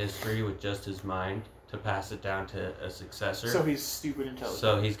human history with just his mind to pass it down to a successor. So he's stupid intelligent.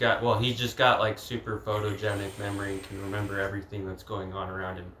 So he's just got like super photogenic memory and can remember everything that's going on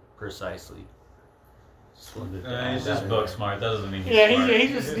around him precisely. Just wanted to add He's that just in book there. smart. That doesn't mean he's Yeah,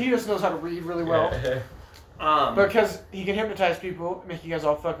 smart. he just knows how to read really well. Yeah. Because he can hypnotize people, make you guys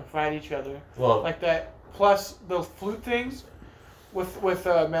all fucking fight each other Well, like that. Plus the flute things with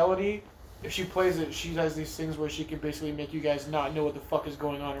Melody. If she plays it, she does these things where she can basically make you guys not know what the fuck is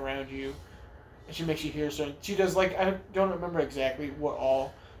going on around you, and she makes you hear certain. She does like I don't remember exactly what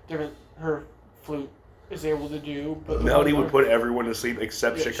all different her flute is able to do, but the Melody one would where put everyone to sleep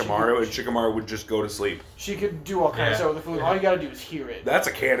except Yeah, she Shikamaru, would- and Shikamaru would just go to sleep. she could do all kinds of Yeah. stuff with the flute. All you gotta do is hear it. That's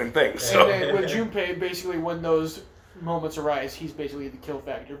a canon thing, so... And then with Junpei, basically when those moments arise, he's basically the kill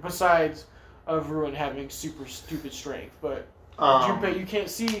factor. Besides of Ruin having super stupid strength, but Junpei, you can't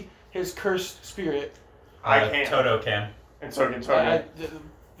see his cursed spirit. I can. Toto can. And so can Toga.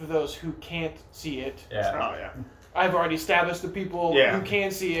 For those who can't see it, Yeah. Oh yeah. I've already established the people Yeah. who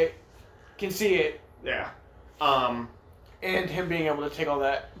can see it, Yeah. and him being able to take all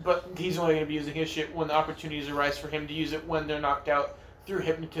that. But he's only going to be using his shit when the opportunities arise for him to use it when they're knocked out through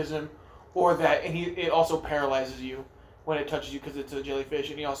hypnotism, or that, and it also paralyzes you when it touches you because it's a jellyfish,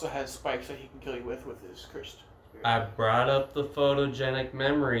 and he also has spikes that he can kill you with his cursed spirit. I brought up the photogenic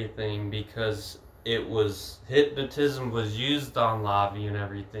memory thing because hypnotism was used on Lavi and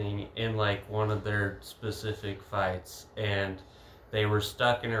everything in like one of their specific fights, and they were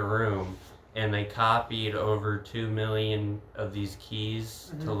stuck in a room and they copied over 2 million of these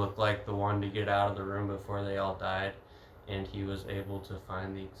keys to look like the one to get out of the room before they all died, and he was able to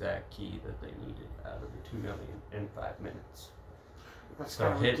find the exact key that they needed out of the 2 million in 5 minutes. That's So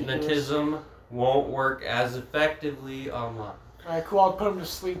kinda ridiculous. hypnotism won't work as effectively on Lavi. Alright, cool. I'll put him to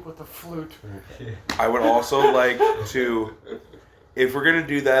sleep with the flute. I would also like to, if we're gonna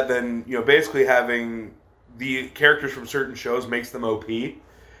do that, then basically having the characters from certain shows makes them OP.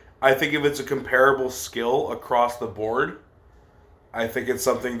 I think if it's a comparable skill across the board, I think it's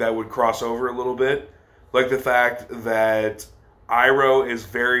something that would cross over a little bit, like the fact that Iroh is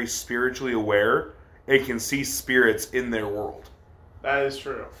very spiritually aware and can see spirits in their world. That is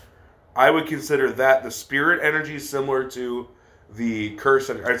true. I would consider that the spirit energy is similar to the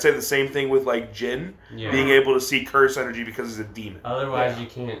curse energy. I'd say the same thing with like Jin Yeah. being able to see curse energy because he's a demon. Otherwise, you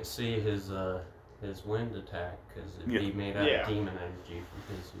can't see his wind attack because it'd Yeah. be made out Yeah. of demon energy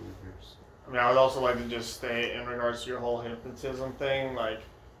from his universe. I mean, I would also like to just say, in regards to your whole hypnotism thing, like,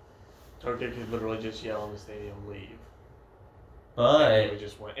 Toga could literally just yell in the stadium, leave. And he But would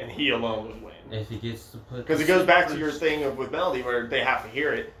just win, and he alone would win. if he gets to put Because it goes back to your thing of with Melody, where they have to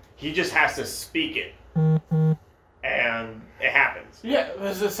hear it. He just has to speak it, and it happens. Yeah,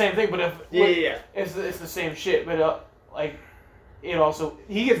 it's the same thing, but Yeah. it's the same shit, but it also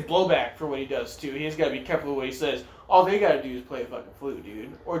he gets blowback for what he does too. He just gotta be careful with what he says. All they gotta do is play a fucking flute,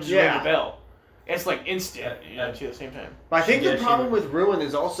 dude, or just ring Yeah. the bell. It's like instant, too, at the same time. But I think Yeah, the she problem would- with Ruin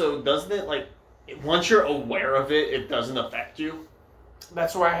is also, doesn't it, like, once you're aware of it, it doesn't affect you?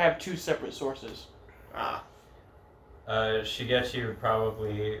 That's why I have two separate sources. Ah. Shigechi would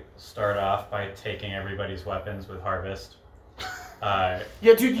probably start off by taking everybody's weapons with Harvest. Yeah,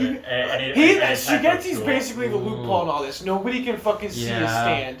 dude, Shigetsu's tool. basically the loophole in all this. Nobody can fucking see his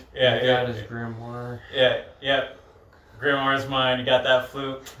stand. Yeah, he yeah, got his grimoire. yeah. Grimoire's mine. You got that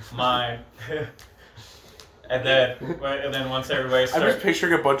flute, mine. And then once everybody I'm starts, just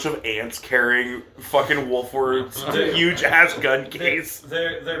picturing a bunch of ants carrying fucking Wolford's Dude. huge ass gun case.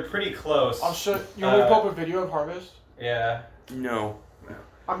 they're pretty close. I'll show you. Want me to pull up a video of Harvest? Yeah. No.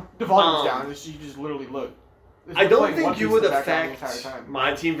 The volume's down. You just literally look. I don't Playing One think you Piece would in the background the affect entire time.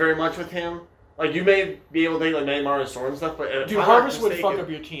 my team very much with him. Like, you may be able to take, like, Mary's sword and stuff, but... if Dude, I'm not Harvest would mistaken- fuck up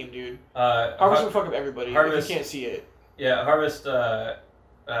your team, dude. Harvest Harvest would fuck up everybody Harvest- if you can't see it. Yeah, Harvest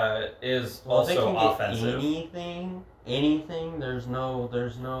is Well, they also can get offensive. anything. There's no.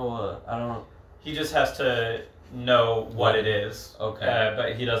 I don't. He just has to know what it is. Okay.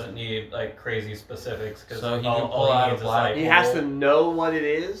 But he doesn't need like crazy specifics because So he all, can all pull he out a needs is black like. He has to know what it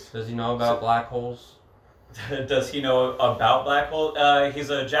is. Does he know about black holes? Does he know about black hole? He's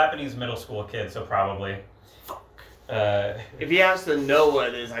a Japanese middle school kid, so probably. If he has to know what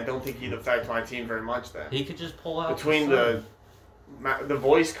it is, I don't think he'd affect my team very much then. He could just pull out Between the the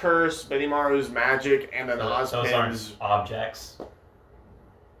voice curse, Benimaru's magic, and then Those aren't Ozpin's... objects.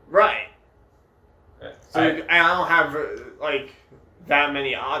 Right. So I- I don't have, like, that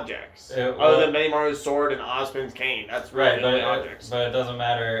many objects. well- other than Benimaru's sword and Ozpin's cane. That's really Right, the but only objects. but it doesn't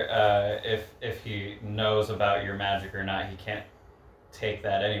matter if he knows about your magic or not. He can't take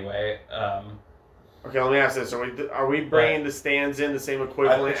that anyway. Okay, let me ask this. Are we bringing the stands in the same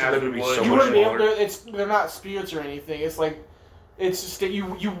equivalent picture as that we would be would? so You much wouldn't be able smaller. to. They're not spirits or anything. It's like, it's just that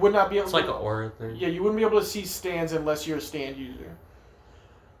you would not be able. It's like to, an aura thing. Yeah, you wouldn't be able to see stands unless you're a stand user.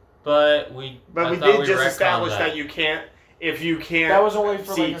 But we. But I we thought did just retconned establish that you can't, if you can't That was only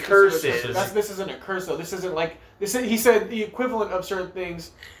for see like a curses. specific- This isn't a curse though. This isn't like this. He said the equivalent of certain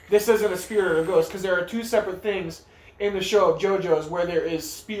things. This isn't a spirit or a ghost because there are two separate things in the show of JoJo's where there is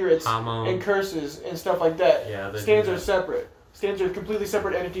spirits Hamon. and curses and stuff like that. Yeah, they do Stands that. are separate. Stands are completely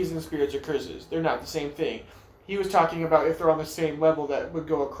separate entities, and spirits are curses. They're not the same thing. He was talking about if they're on the same level that would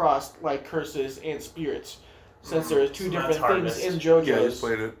go across like curses and spirits, since there are two So that's different things Harvest. in Yeah, I JoJo's. just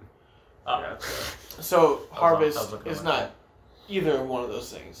played it. So I Harvest was looking is at not either one of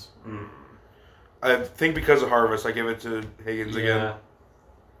those things. I think because of Harvest, I give it to Higgins again.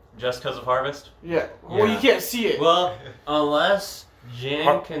 Just because of Harvest? Yeah. Well, Yeah. you can't see it. Well, unless Jin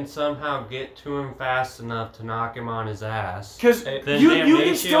Har- can somehow get to him fast enough to knock him on his ass, Because Then then you can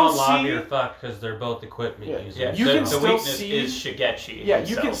Damnatio still and Lobby see. are fucked because they're both equipment Yeah. users. Yeah, You the, can the still weakness see- is Shigechi. Yeah, you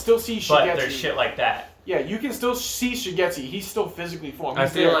himself. can still see Shigetsu. But there's shit like that. Yeah, you can still see Shigetsu. He's still physically formed. I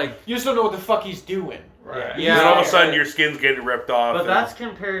He's feel there. like- you just don't know what the fuck he's doing. Right. Yeah. And then all of a Yeah. sudden, your skin's getting ripped off. But and- that's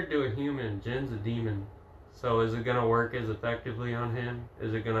compared to a human. Jin's a demon. So is it going to work as effectively on him?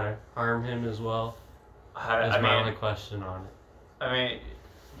 Is it going to harm him as well? That's my only question on it. I mean,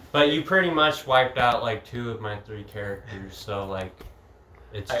 But you pretty much wiped out like 2 of my 3 characters, so like,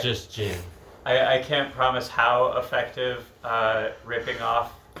 it's just Jin. I can't promise how effective ripping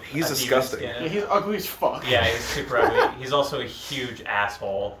off. He's a demon's disgusting. skin Yeah, is. he's ugly as fuck. Yeah, he's super ugly. He's also a huge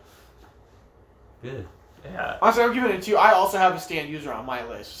asshole. Good. Yeah. Honestly, I'm giving it to you. I also have a stand user on my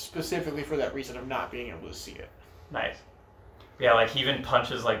list, specifically for that reason of not being able to see it. Nice. Yeah, like he even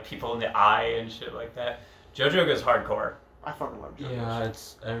punches like people in the eye and shit like that. JoJo goes hardcore. I fucking love JoJo's. Yeah,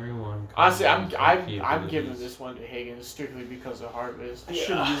 it's everyone. Honestly, I'm combines their giving capabilities. this one to Higgins strictly because of Harvest. I should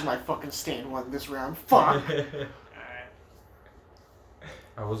Yeah. have used my fucking stand one this round. Fuck.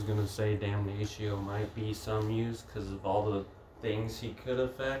 I was gonna say Damnatio might be some use because of all the things he could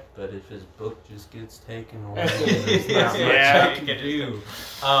affect, but if his book just gets taken away, there's not much Yeah, I you can can do.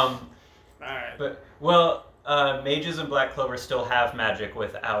 Alright. But well, mages and Black Clover still have magic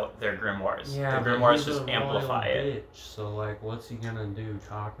without their grimoires. Yeah, the but grimoires he's just a amplify royal it. bitch, so like, what's he gonna do?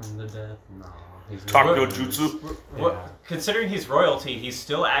 Talk him to death? No, he's Talk not no gonna jutsu? lose. What, Yeah. considering he's royalty, he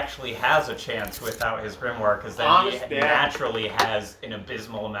still actually has a chance without his grimoire, because then Honest, he yeah. naturally has an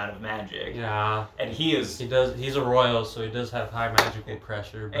abysmal amount of magic. Yeah, And he is, he does. He's a royal, so he does have high magical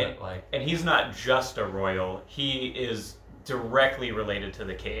pressure, but And- like, and he's not just a royal. He is directly related to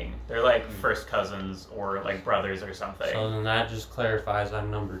the king. They're like first cousins or like brothers or something. so then that just clarifies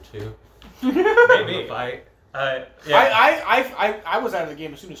I'm number 2. Maybe. Fight. Yeah. I was out of the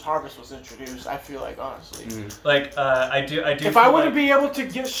game as soon as Harvest was introduced. I feel like honestly, Like I do. if feel I wouldn't like- be able to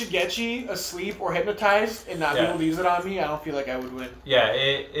get Shigechi asleep or hypnotized and not be Yeah. able to use it on me, I don't feel like I would win. Yeah,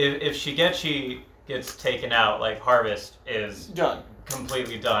 if Shigechi gets taken out, like Harvest is Done.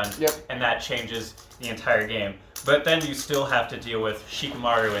 completely done. Yep. And that changes the entire game. But then you still have to deal with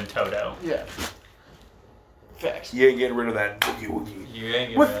Shikamaru and Toto. Yeah. Facts. You ain't getting rid of that boogie woogie. You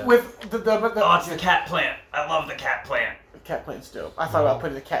ain't With gonna- with the Oh, it's the cat plant. I love the cat plant. cat plant's dope. I thought about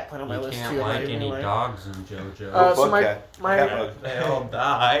putting the cat plant on my You list can't too. like right, any anyway. dogs in JoJo. So Bug cat. my Cat bug. They all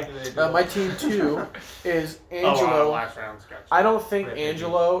die. my team 2 is Oh, Angelo. last round's gotcha. I don't think Right, maybe.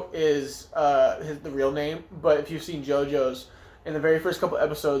 Angelo is the real name, but if you've seen JoJo's, in the very first couple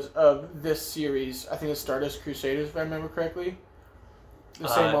episodes of this series, I think it's Stardust Crusaders, if I remember correctly. The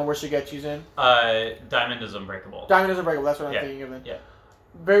same one where Shigechi's in. Diamond is unbreakable. Diamond is Unbreakable, that's what I'm Yeah, thinking of. It. yeah.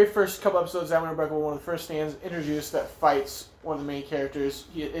 Very first couple episodes, Diamond Unbreakable, one of the first stands introduced that fights one of the main characters.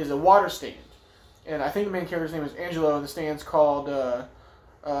 He is a water stand. And I think the main character's name is Angelo, and the stand's called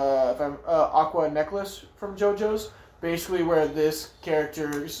Aqua Necklace from JoJo's. Basically, where this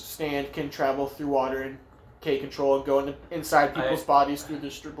character's stand can travel through water and take control and go inside people's bodies through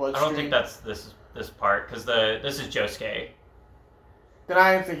their bloodstream. I don't think that's this part because this is Josuke. Then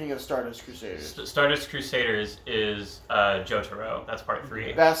I am thinking of Stardust Crusaders. Stardust Crusaders is Jotaro. That's part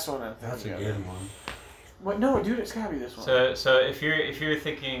 3. That's the one I'm thinking That's a of. good one. What? No, dude, it's gotta be this one. So if you're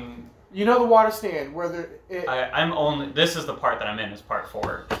thinking, You know the water stand where I'm only this is the part that I'm in is part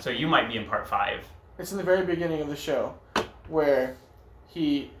 4. So you might be in part 5. it's in the very beginning of the show where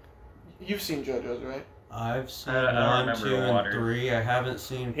you've seen JoJo's, right? I've seen I don't 1, remember 2, the and water. 3. I haven't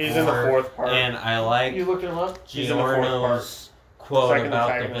seen 4. He's in the 4th part. And I like You looking him up? He's in the 4th Giorno's quote Second about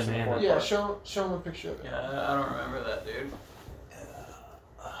the antagonist in the banana. 4th Yeah, part. show him a picture of it. Yeah, I don't remember that, dude.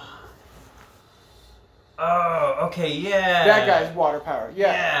 Oh, okay, yeah. That guy's water power.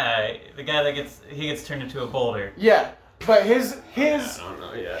 Yeah. Yeah, the guy that gets turned into a boulder. Yeah. But his I don't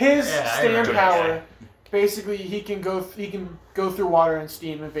know yet. Yeah, I stand remember power, that. basically he can go through water and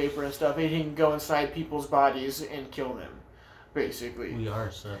steam and vapor and stuff, and he can go inside people's bodies and kill them, basically. We are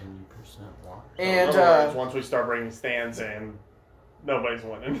 70% water. And In other words, once we start bringing stands in, nobody's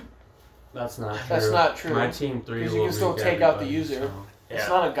winning. That's not true. That's not true. My team 3 Because will you can still read take out the everybody, user. so- It's Yeah.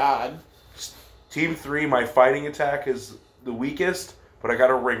 not a god. Team 3, my fighting attack is the weakest, but I got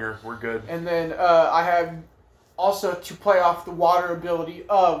a ringer. We're good. And then I have also to play off the water ability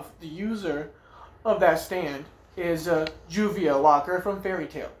of the user of that stand is Juvia Locker from Fairy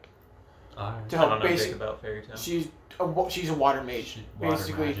Tail. Alright. To I help don't know basic. big about Fairy Tail. She's a water mage, Water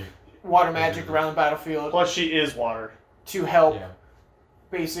basically magic. water magic around the battlefield Plus, she is water. to help Yeah.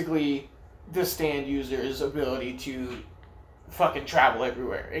 basically the stand user's ability to fucking travel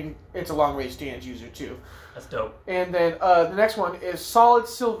everywhere. And it's a long range stand user too. That's dope. And then the next one is Solid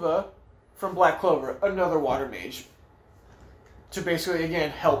Silva from Black Clover, another water mage. To basically again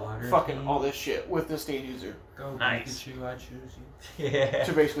help Water fucking team. all this shit with the stand user Go Nice. Pikachu, I choose you. Yeah.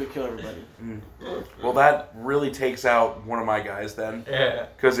 to basically kill everybody. Well, that really takes out one of my guys then. Yeah.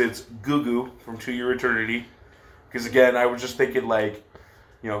 Because it's Gugu from 2 Year Eternity. Because again, I was just thinking like,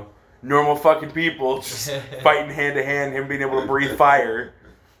 normal fucking people just fighting hand to hand, him being able to breathe fire.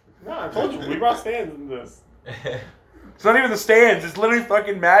 No, I told you, we brought stands in this. It's not even the stands, it's literally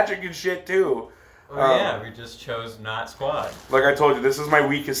fucking magic and shit too. Oh yeah, we just chose not squad. Like I told you, this is my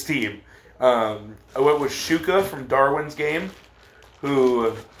weakest team. I went with Shuka from Darwin's Game,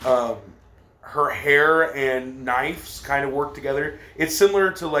 who her hair and knives kind of work together. It's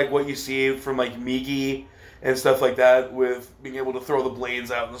similar to like what you see from like Migi and stuff like that, with being able to throw the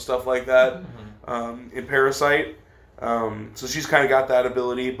blades out and stuff like that in Parasite. So she's kind of got that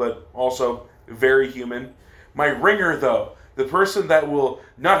ability, but also very human. My ringer, though, the person that will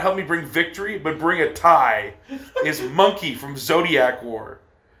not help me bring victory, but bring a tie, is Monkey from Zodiac War,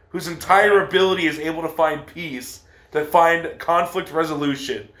 whose entire ability is able to find peace, to find conflict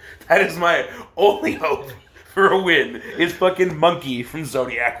resolution. That is my only hope for a win, is fucking Monkey from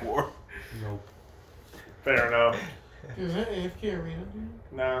Zodiac War. Nope. Fair enough. Is that AFK Arena, dude?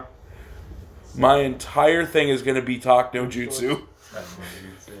 No. My entire thing is going to be Talk No Jutsu.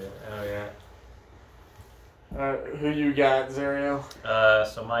 Oh yeah. Who you got, Zario?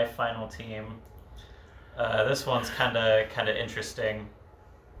 So my final team. This one's kind of interesting.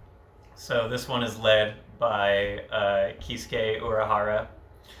 So this one is led by Kisuke Urahara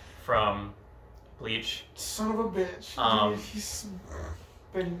from Bleach. Son of a bitch. Um, Dude, he's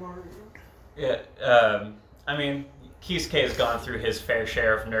Benny Maru. Yeah. I mean, Kisuke has gone through his fair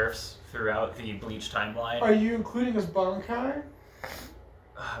share of nerfs throughout the Bleach timeline. Are you including his Bankai?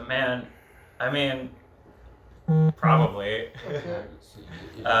 Man, I mean, probably. Okay.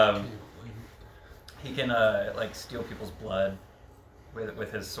 He can like steal people's blood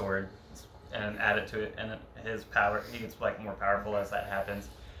with his sword and add it to it, and his power. He gets like more powerful as that happens.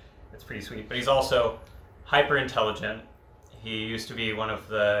 It's pretty sweet. But he's also hyper intelligent. He used to be one of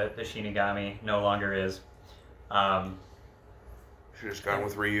the Shinigami, no longer is. Should have just gone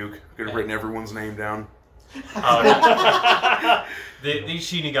with Ryuk. Could have written everyone's name down. Oh, no. These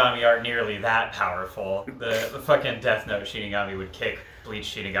Shinigami aren't nearly that powerful. The fucking Death Note Shinigami would kick Bleach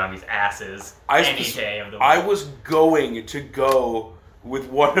Shinigami's asses any day of the week. I was going to go with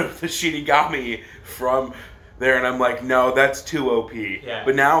one of the Shinigami from there, and I'm like, no, that's too OP. Yeah.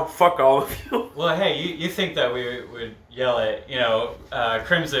 But now, fuck all of you. Well, hey, you think that we would yell at,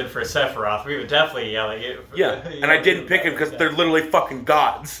 Crimson for Sephiroth. We would definitely yell at you. Yeah, and I didn't pick him because they're literally fucking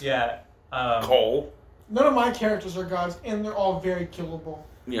gods. Yeah. Cole. None of my characters are gods, and they're all very killable.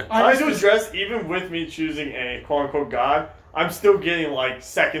 Yeah. I have to address, even with me choosing a quote-unquote god, I'm still getting, like,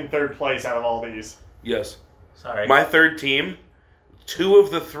 second, third place out of all these. Yes. Sorry. My third team, 2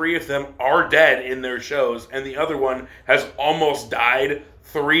 of the 3 of them are dead in their shows, and the other one has almost died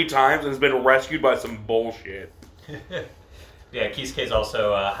 3 times and has been rescued by some bullshit. Yeah, Kisuke is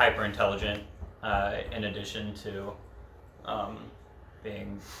also hyper intelligent, in addition to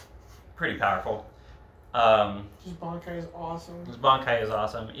being pretty powerful. His Bankai is awesome. His Bankai is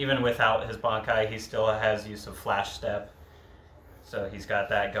awesome. Even without his Bankai, he still has use of Flash Step, so he's got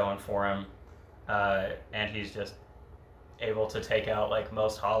that going for him, and he's just able to take out like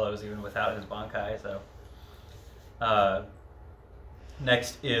most hollows even without his Bankai. So,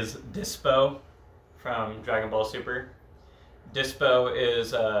 next is Dispo from Dragon Ball Super. Dispo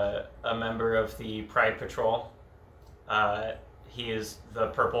is a member of the Pride Patrol. He is the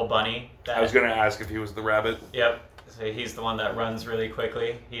purple bunny. I was going to ask if he was the rabbit. Yep. So he's the one that runs really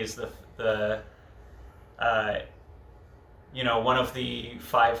quickly. He's the one of the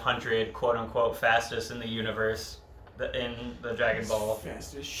 500 quote unquote fastest in the universe in the Dragon Ball.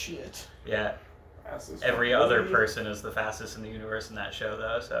 Fast as shit. Yeah. Every other person is the fastest in the universe in that show,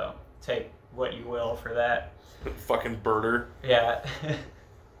 though. So take what you will for that. Fucking Birder. Yeah.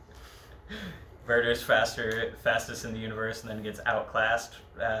 Birder's fastest in the universe, and then gets outclassed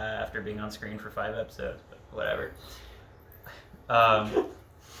after being on screen for 5 episodes. But whatever.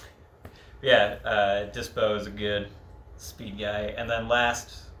 Dispo is a good speed guy, and then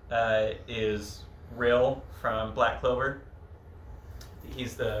last is Rill from Black Clover.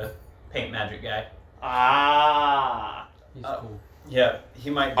 He's the paint magic guy. Ah. He's cool. Yeah, he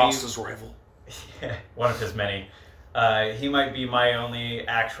might be Asta's rival. Yeah, one of his many. He might be my only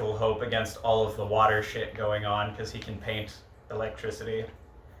actual hope against all of the water shit going on, because he can paint electricity.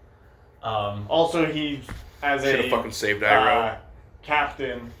 Also, he, as Should have a fucking saved Iroh.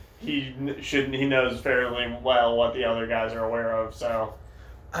 captain, he knows fairly well what the other guys are aware of. So,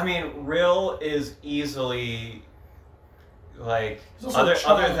 I mean, Rill is easily like He's also a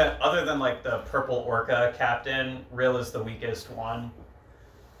child. other than like the purple orca captain. Rill is the weakest one.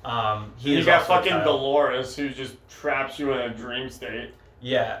 you got fucking Dolores, who just traps you in a dream state.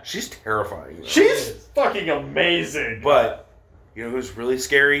 Yeah, She's terrifying. Though. She's fucking amazing. But, you know who's really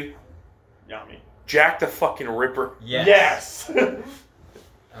scary? Yummy. Jack the fucking Ripper. yes. Yes.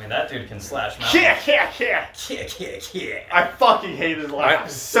 I mean, that dude can slash mountains. Yeah. I fucking hate his laugh.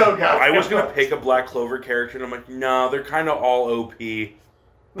 So goddamn. I was going to pick a Black Clover character, and I'm like, no, they're kind of all OP.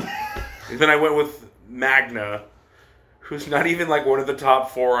 And then I went with Magna, who's not even like one of the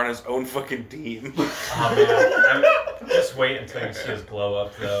top 4 on his own fucking team. Oh man, just wait until you see his glow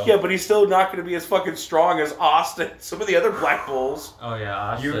up though. Yeah, but he's still not going to be as fucking strong as Austin. Some of the other Black Bulls. Oh yeah,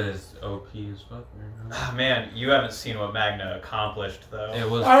 Asta is OP as fuck. Oh, man, you haven't seen what Magna accomplished though. It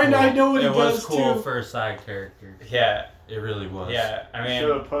was. I cool. know what he it was does, cool too. for a side character. Yeah, It really was. yeah. I Should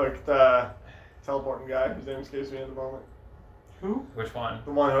mean, have picked the teleporting guy, whose name escapes me at the moment. Who? which one?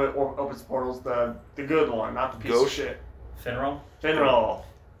 The one who opens portals, the good one, not the piece Ghost? of shit. Finral? Finral.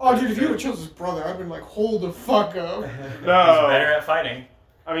 Oh, dude, if you would have chosen his brother, I'd been like, hold the fuck up. No. He's better at fighting.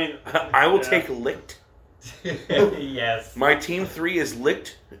 I mean, I will yeah. take Licht. Yes. My team 3 is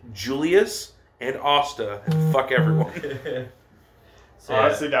Licht, Julius, and Asta. And fuck everyone. So,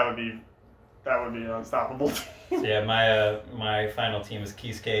 honestly, that would be an unstoppable team. yeah, my final team is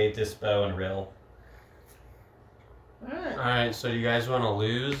Kisuke, Dispo, and Rill. Alright, so do you guys want to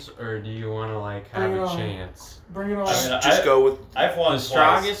lose, or do you want to like have Bring it a on. chance? Bring it on. I mean, Just go with... I've won The twice,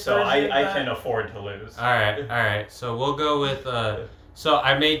 strongest so version I of that? can afford to lose. Alright. So we'll go with, so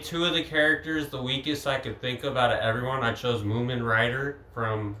I made 2 of the characters the weakest I could think of out of everyone. I chose Moomin Rider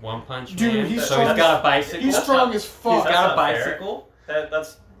from One Punch Dude, Man. he's so strong he's got a bicycle. He's strong as He's fuck. got a not fair. bicycle.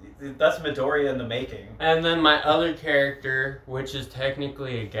 That's Midoriya in the making. And then my other character, which is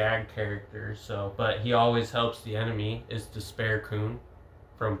technically a gag character, but he always helps the enemy, is Despair Kun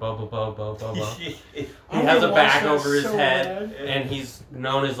from Boba Boba Boba. He I has a wanna watch bag that over his so head, bad. and he's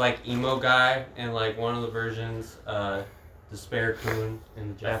known as like emo guy in like one of the versions, Despair Kun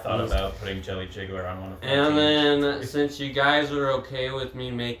in the I thought Japanese. about putting Jelly Jiggler on one of my And teams. then, since you guys are okay with me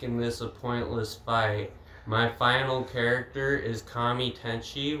making this a pointless fight, My final character is Kami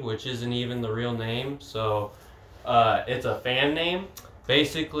Tenchi, which isn't even the real name, so it's a fan name.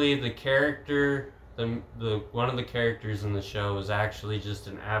 Basically, the character, the one of the characters in the show is actually just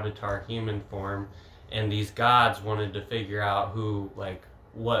an avatar human form, and these gods wanted to figure out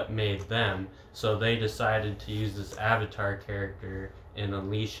what made them, so they decided to use this avatar character and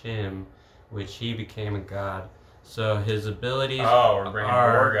unleash him, which he became a god. So his abilities we're bringing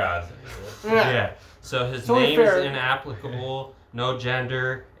more gods. yeah. So his Totally name fair. is inapplicable, no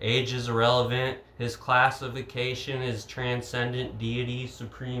gender, age is irrelevant, his classification is transcendent deity,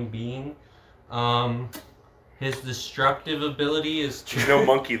 supreme being. His destructive ability is No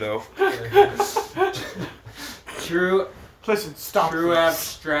monkey though. true Listen, stop. True this.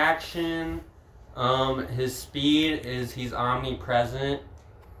 abstraction. His speed is he's omnipresent.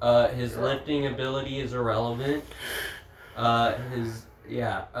 His lifting ability is irrelevant. His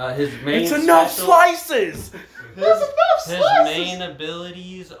main It's enough special- slices. His main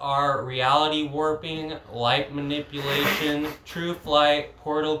abilities are reality warping, light manipulation, true flight,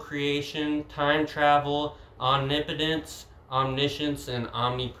 portal creation, time travel, omnipotence, omniscience, and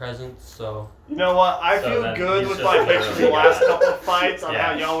omnipresence. So You know what? I So feel then good he's with just my a picks from the literally last guy. couple of fights on Yeah.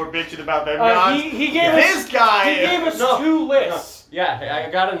 how y'all were bitching about them gods. He gave us This guy. He gave us No, 2 lists. yeah,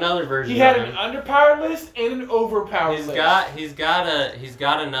 I got another version. He had of an him. underpowered list and an overpowered He's list.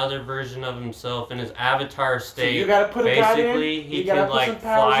 got another version of himself in his avatar So state. you gotta put a god in. Basically, he You gotta can put some like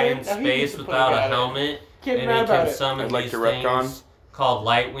powers fly in. in Now he space needs to put a without a god in. helmet, Can't and mad he about can it. summon I'd like these to retcon. things called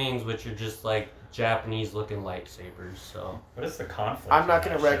light wings, which are just like Japanese-looking lightsabers. So What is the conflict? I'm not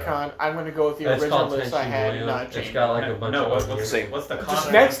in gonna that show? retcon. I'm gonna go with the it's original called list I Tenchi had and Muyo. not It's change. got like a bunch No, of what's, weird- Same. what's the Just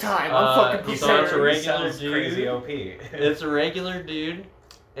conflict? next time, I'm fucking he's prepared. a regular Sounds dude. crazy OP. It's a regular dude,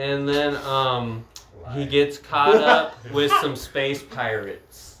 and then he gets caught up with some space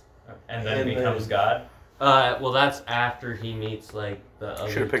pirates. And then and becomes then- God. Well, that's after he meets like the other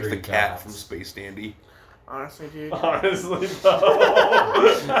Should have picked the 3 cat gods. from Space Dandy. Honestly, dude. Honestly,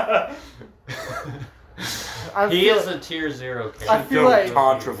 though. I He feel, is a tier 0 character. I feel like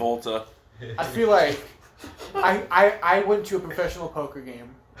Con Travolta. I feel like I went to a professional poker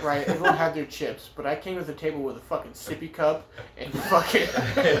game. Right, everyone had their chips, but I came to the table with a fucking sippy cup and fucking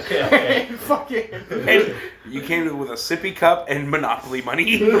and fucking. And you came with a sippy cup and Monopoly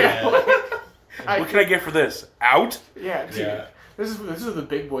money. Yeah, What can I get for this? Out? Yeah, dude. Yeah. This is the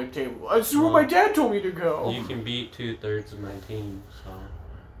big boy table. This is where my dad told me to go. You can beat 2/3 of my team, so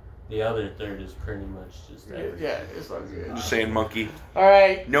the other third is pretty much just everything. Yeah, it's all good. Just saying, monkey. All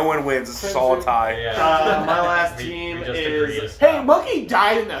right. No one wins. It's a solid tie. Yeah. My last We- team we just is. agreed. Hey, Monkey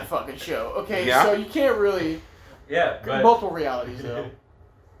died in that fucking show. Okay, Yeah? so you can't really Yeah, but multiple realities though.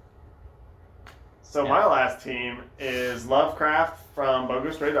 So my last team is Lovecraft from Bungo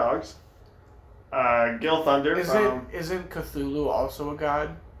Stray Dogs. Gil Thunder from. Isn't Cthulhu also a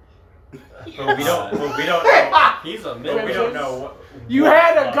god? but we don't know. He's a But we don't know. What, You what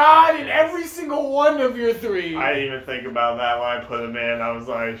had a Lovecraft god in is. every single one of your 3. I didn't even think about that when I put him in. I was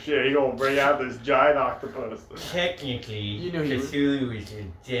like, shit, he gonna bring out this giant octopus. Technically, You knew he was- Cthulhu is a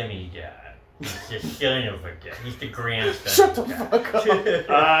demigod. He's the son of a god. He's the grandson. Shut the of a fuck up.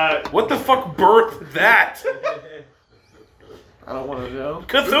 god. What the fuck birthed that? I don't want to know.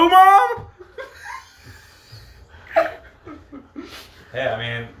 Cthulhu? Yeah,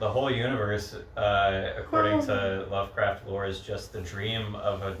 I mean, the whole universe, according to Lovecraft lore, is just the dream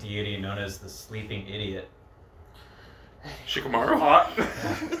of a deity known as the Sleeping Idiot. Shikamaru?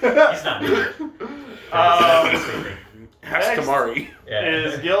 He's not an idiot. He's sleeping. Ask Tamari. Yeah.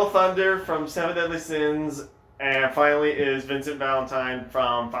 Is Gil Thunder from Seven Deadly Sins, and finally is Vincent Valentine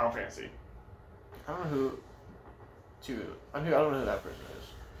from Final Fantasy. I don't know I don't know who that person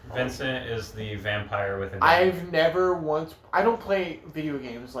is. Vincent is the vampire with a gun. I've never once. I don't play video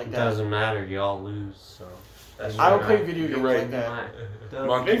games like It that. doesn't matter, y'all lose, so. That's I don't true. play video You're games right. like that.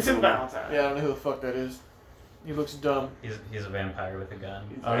 Monkey Vincent fool. Valentine. Yeah, I don't know who the fuck that is. He looks dumb. He's a vampire with a gun.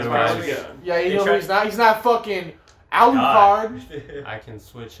 He's Otherwise- really good. Yeah, you He know who tried- he's not. He's not fucking Alucard. I can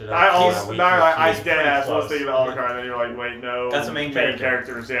switch it up. I to also, my no, I weakest dead pretty ass was close. thinking of Alucard, and then you're like, wait, no. That's a main character.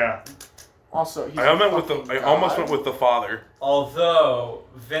 characters, yeah. Also, he's I a almost went with fucking the. I almost god. went with the father. Although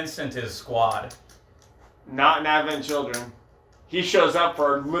Vincent is squad. Not in Advent Children. He shows up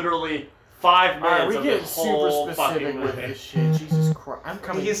for literally 5 minutes Alright, we of get the super whole specific fucking with movie. this shit. Jesus Christ, I'm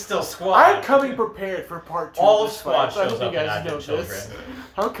coming. He's still squad. I'm coming prepared for part 2. All of of this squad fight, so I shows hope up you in guys know Advent this. Children.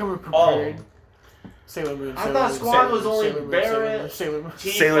 I'm coming All of prepared. them. Sailor Moon. I Sailor thought Moon, Squad Sailor was Moon, only Sailor Moon, Sailor Moon, Barrett. Sailor Moon.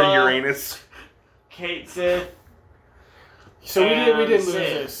 Tifa, Sailor Uranus. Kate Sith. So we did lose Sid.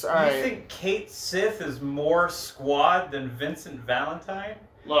 this. All You right. think Kate Sith is more squad than Vincent Valentine?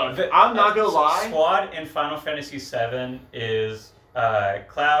 Look, I'm not gonna lie. Squad in Final Fantasy VII is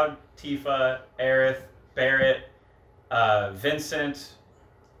Cloud, Tifa, Aerith, Barret, Vincent,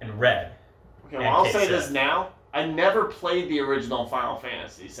 and Red. Okay, And well, I'll Kate say this Sith. now. I never played the original Final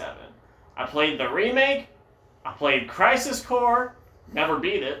Fantasy VII. I played the remake. I played Crisis Core. Never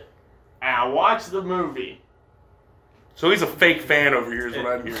beat it. And I watched the movie. So he's a fake fan over here, is what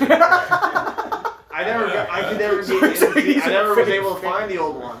I'm hearing. I could never get. I never was able to find the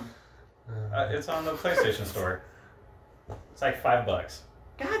old one. It's on the PlayStation Store. It's like $5.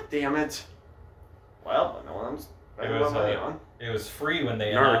 God damn it. Well, but no one's spending my money on. It was free when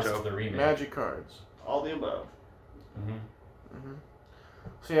they Naruto. announced the remake. Magic cards. All the above.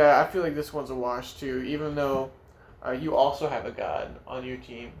 So yeah, I feel like this one's a wash too, even though you also have a god on your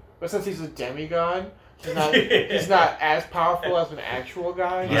team. But since he's a demigod, he's not as powerful as an actual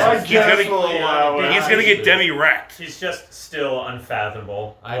god. Yeah. He's gonna get demi-wrecked. He's just still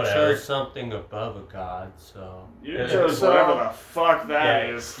unfathomable. I Whatever. chose something above a god, so You Yeah. chose So- whatever the fuck that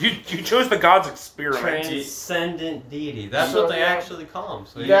Yeah. is. You chose the God's experiment. transcendent deity. That's So, what they yeah. actually call him.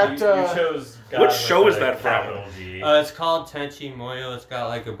 So You, That, you uh, chose God What with show is a that from? capital G. It's called Tenchi Muyo. It's got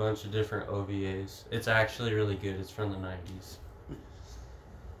like a bunch of different OVAs. It's actually really good. It's from the 90s.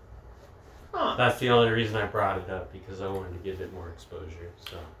 Huh. That's the only reason I brought it up, because I wanted to give it more exposure.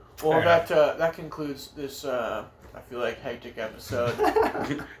 So Well, Fair that concludes this. I feel like hectic episode.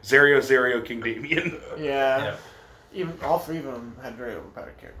 Zario, King Damien. Yeah. Yeah. Even all three of them had very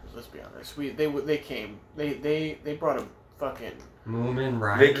overpowered characters. Let's be honest. They brought a fucking. Moomin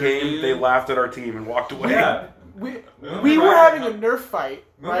Rider. They came, they laughed at our team and walked away. Yeah. We Moomin were Rider having a Nerf fight,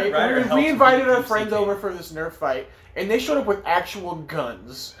 Moomin right? Rider We helped invited beat our Deep friends Sea over King. for this Nerf fight, and they showed up with actual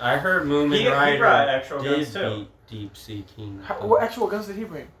guns. I heard Moomin He Rider brought actual did guns, too. beat Deep Sea King. What actual guns did he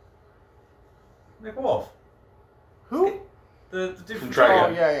bring? Nick Wolf. Who? The dude from Try Oh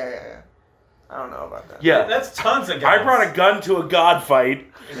again. yeah. I don't know about that. Yeah. That's tons of guns. I brought a gun to a God fight.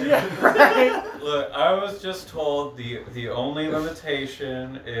 Yeah, right. Look, I was just told the only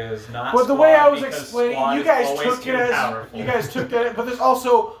limitation is not. But the way I Squad, was because explaining, Squad you is guys always took too it as powerful. you guys took that, but there's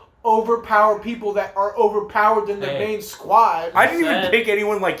also overpowered people that are overpowered than the Hey. main squad. I didn't even Said- pick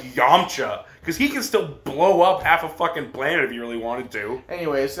anyone like Yamcha, because he can still blow up half a fucking planet if he really wanted to.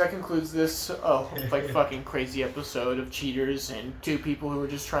 Anyways, that concludes this fucking crazy episode of cheaters and two people who were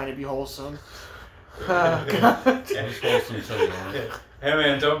just trying to be wholesome. God. Yeah. It's wholesome till the end. Hey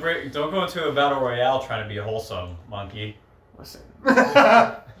man, don't go into a battle royale trying to be wholesome, monkey. Listen.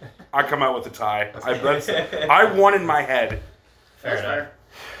 I come out with a tie. I won in my head. Fair enough.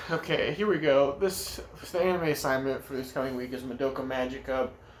 Okay, here we go. The anime assignment for this coming week is Madoka Magica,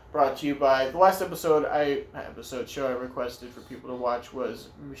 brought to you by the last show I requested for people to watch was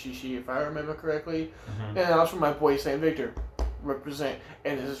Mushishi, if I remember correctly, and that was from my boy Saint Victor, represent,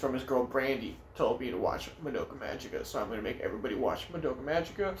 and this is from his girl Brandy, told me to watch Madoka Magica, so I'm going to make everybody watch Madoka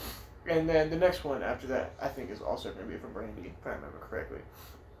Magica, and then the next one after that I think is also going to be from Brandy, if I remember correctly.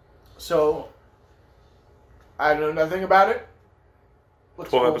 So I know nothing about it. Looks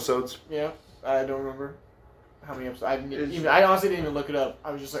 12 cool. episodes. Yeah, I don't remember how many episodes. I honestly didn't even look it up.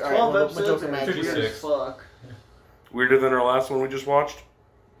 I was just like, all 12 right, episodes Madoka and Magic. weird as 56. fuck. Weirder than our last one we just watched.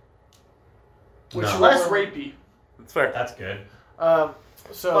 Which No. one Less were- rapey. That's fair. That's good.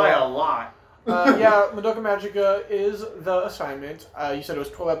 So By a lot. yeah, Madoka Magica is the assignment. You said it was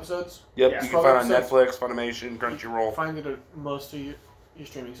 12 episodes. Yep, Yeah. you can 12 find it on episodes. Netflix, Funimation, Crunchyroll. Find it at most of your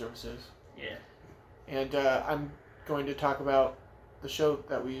streaming services. Yeah. And I'm going to talk about the show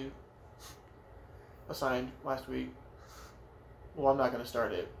that we assigned last week. Well, I'm not going to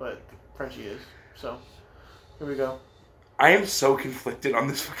start it, but Frenchie is. So, here we go. I am so conflicted on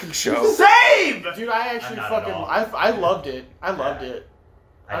this fucking show. Save! Dude, I actually I'm not at all. I loved it. I loved it.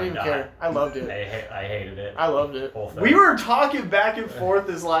 I don't did even not. care. I loved it. I hated it. I loved it. Whole thing. We were talking back and forth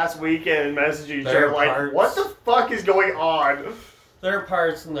this last weekend and messaging each There other are like, parts- what the fuck is going on? There are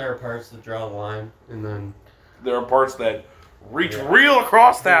parts and there are parts that draw the line, and then There are parts that reach Yeah. real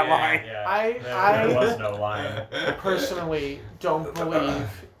across that Yeah, line. Yeah. I there was no line. personally don't believe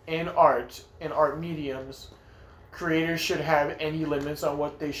in art and art mediums. Creators should have any limits on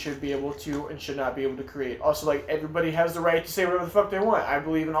what they should be able to and should not be able to create. Also, like, everybody has the right to say whatever the fuck they want. I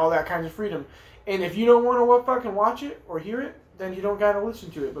believe in all that kinds of freedom. And if you don't want to fucking watch it or hear it, then you don't gotta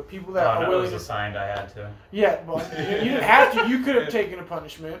listen to it. But people that Oh, are no, it willing was to... assigned. I had to. Yeah, well, you didn't have to. You could have taken a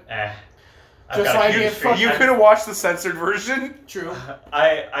punishment. I've Just got a like huge it streak. fucking- You could have watched the censored version. True.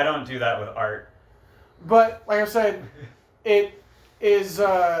 I don't do that with art. But, like I said, it is...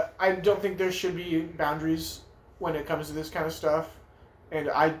 I don't think there should be boundaries when it comes to this kind of stuff. And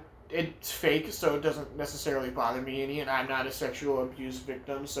I it's fake, so it doesn't necessarily bother me any, and I'm not a sexual abuse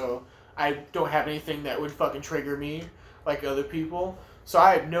victim, so I don't have anything that would fucking trigger me like other people. So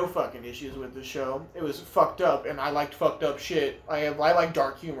I have no fucking issues with the show. It was fucked up, and I liked fucked up shit. I like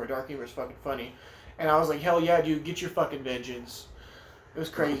dark humor. Dark humor is fucking funny. And I was like, hell yeah, dude, get your fucking vengeance. It was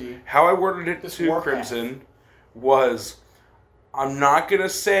crazy. How I worded it This to Warpath. Crimson was, I'm not going to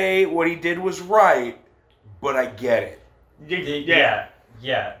say what he did was right, but I get it.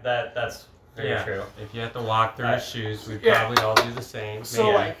 Yeah, that's very true. If you had to walk through his shoes, we'd Yeah. probably all do the same. So,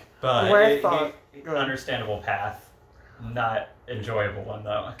 maybe. like, but where I It- thought... it- go ahead. understandable path, not enjoyable one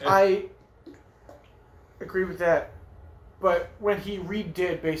though. I agree with that. But when he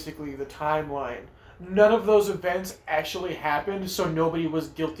redid, basically, the timeline, none of those events actually happened, so nobody was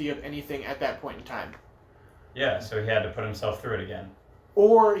guilty of anything at that point in time. Yeah, so he had to put himself through it again.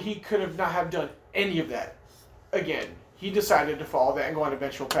 Or he could have not have done any of that. Again, he decided to follow that and go on a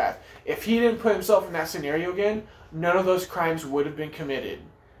vengeful path. If he didn't put himself in that scenario again, none of those crimes would have been committed.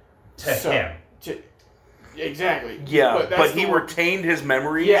 To him. Exactly. Yeah, that's but he the word. retained his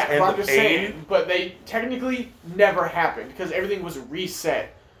memories Yeah, and but I'm the just pain. saying. But they technically never happened because everything was reset.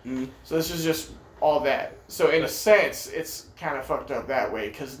 Mhm. So this is just all that. So in a sense, it's kind of fucked up that way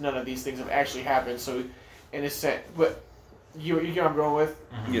because none of these things have actually happened. So in a sense, but you get what I'm going with?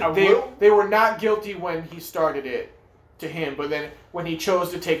 Yeah. They were not guilty when he started it to him, but then when he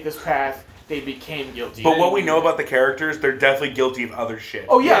chose to take this path, they became guilty. But what we know about the characters, they're definitely guilty of other shit.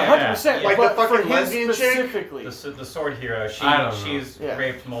 Oh yeah, Yeah, 100%. yeah. Like but the fucking for him lesbian chick? specifically. The sword hero, I don't know. she's Yeah.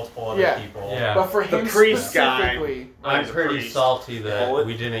 raped multiple other Yeah. people. Yeah. But for The him priest guy. specifically, I'm He's a pretty priest. salty that Bullet?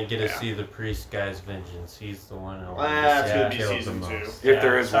 we didn't get to Yeah. see the priest guy's vengeance. He's the one I Well, wanted that's to gonna see be killed the season two. most. If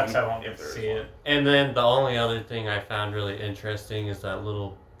there is sucks one. I won't get If to there see is it. And then the only other thing I found really interesting is that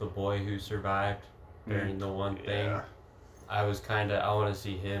the boy who survived during the one thing. Yeah. I want to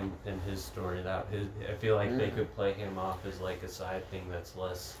see him and his story. I feel like they could play him off as like a side thing that's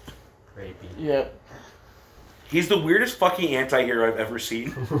less rapey. yeah. He's the weirdest fucking anti-hero I've ever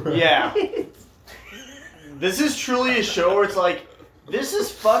seen. Yeah. This is truly a show where it's like, this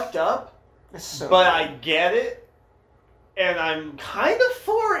is fucked up, It's so but I get it, and I'm kind of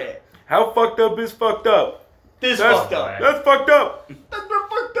for it. How fucked up is fucked up? This That's- fucked up. That's fucked up. That's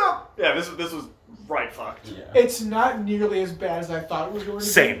fucked up. Yeah, this was right fucked. Yeah. It's not nearly as bad as I thought it was going to be.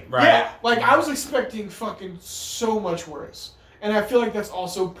 Same. Right. Yeah. Like, I was expecting fucking so much worse. And I feel like that's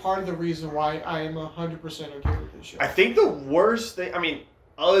also part of the reason why I am 100% okay with this show. I think the worst thing, I mean,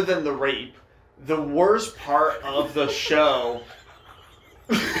 other than the rape, the worst part of the show.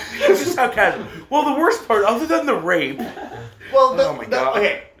 This is how casual. Well, the worst part, other than the rape, Well, Oh my God.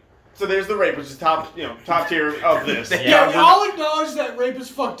 okay. So there's the rape, which is top tier of this. yeah, we we're all acknowledge that rape is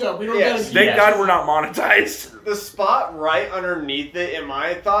fucked up. We don't Yes. gotta... thank Yes. God we're not monetized. The spot right underneath it, in my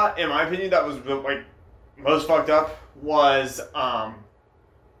opinion, that was like most fucked up was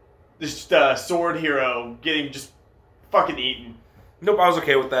this sword hero getting just fucking eaten. Nope, I was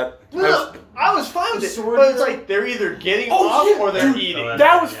okay with that. No, I was fine with The it, sword but it's hero? like they're either getting Oh, off yeah, or they're dude. eating. Oh,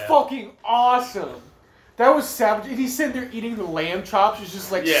 That was Yeah. fucking awesome. That was savage. And he's sitting there eating the lamb chops. He's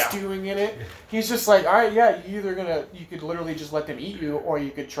just like Yeah. stewing in it. He's just like, all right, yeah, you could literally just let them eat you, or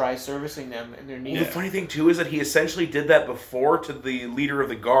you could try servicing them in their Well, needs. the funny thing too is that he essentially did that before to the leader of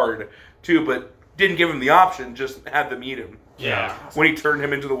the guard too, but didn't give him the option. Just had them eat him Yeah. when he turned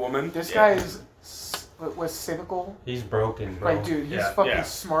him into the woman. This Yeah. guy was cynical. He's broken, bro. Like, dude, he's Yeah. fucking Yeah.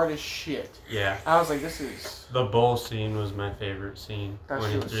 smart as shit. Yeah. I was like, this is... The bowl scene was my favorite scene. That when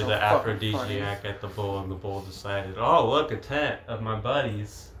he shit was threw so the fucking aphrodisiac at the bull, and the bull decided, oh, look, a tent of my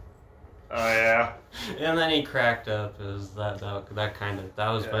buddies. Oh yeah. And then he cracked up. It was that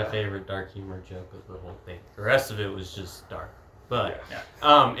was my Yeah. favorite dark humor joke of the whole thing. The rest of it was just dark. But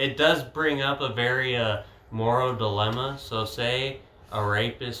Yeah. it does bring up a very moral dilemma. So say a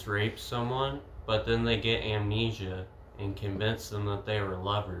rapist rapes someone, but then they get amnesia and convince them that they were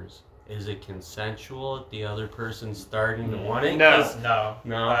lovers. Is it consensual if the other person's starting to want it? No. 'Cause- No.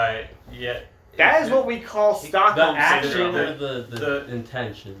 No. Yeah. That is what we call Stockholm The action syndrome. Or the The-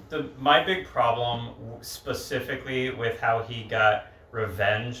 intention. My big problem specifically with how he got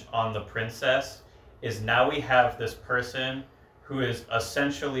revenge on the princess is now we have this person who is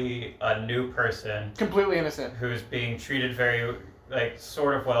essentially a new person Completely innocent. who's being treated very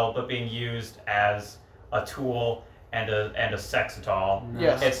sort of well, but being used as a tool and a sex doll.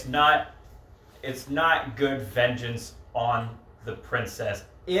 Yes. It's not good vengeance on the princess.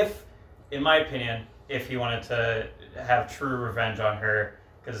 If, in my opinion, if he wanted to have true revenge on her,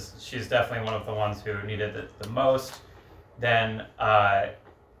 because she's definitely one of the ones who needed it the most, then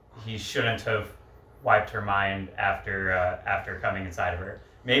he shouldn't have wiped her mind after coming inside of her.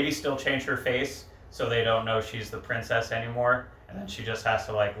 maybe still change her face so they don't know she's the princess anymore, and then she just has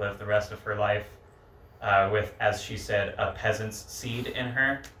to like live the rest of her life with, as she said, a peasant's seed in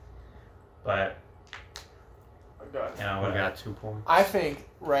her. But you know, We whatever. got 2 points. I think,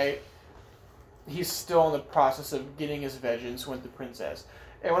 right, he's still in the process of getting his vengeance with the princess.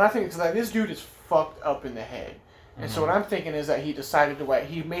 And when I think, because like, this dude is fucked up in the head. And so what I'm thinking is that he decided to wipe,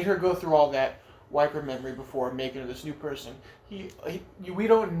 he made her go through all that, wipe her memory before making her this new person. We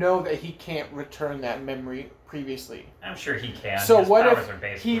don't know that he can't return that memory previously. I'm sure he can. So His what powers if are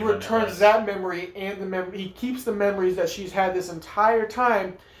basically he returns limitless. that memory and the memory? He keeps the memories that she's had this entire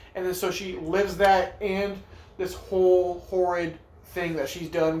time, and then so she lives that and this whole horrid thing that she's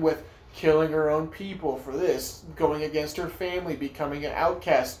done with killing her own people for this, going against her family, becoming an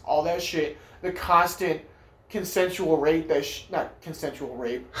outcast, all that shit. The constant consensual rape not consensual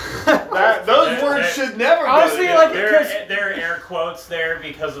rape. Those words should never Honestly, go like, together. because- There are air quotes there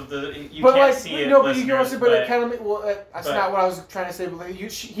because of the you But can't like, see it. no, but you can also, listeners, but it kind of, well, that's but- not what I was trying to say. But like,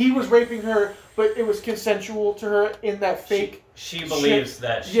 he was raping her, but it was consensual to her in that fake. She believes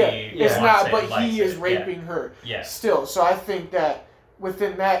that she. Yeah, it's wants not, it, but likes he is it. raping her. Yeah. Still, so I think that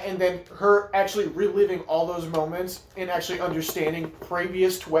within that, and then her actually reliving all those moments and actually understanding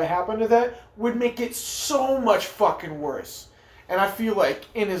previous to what happened to that would make it so much fucking worse. And I feel like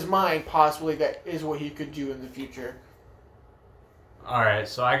in his mind, possibly that is what he could do in the future. Alright,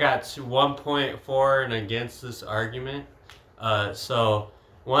 so I got 1 point for and against this argument. So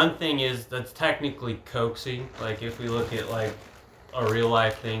one thing is that's technically coaxing. Like if we look at like a real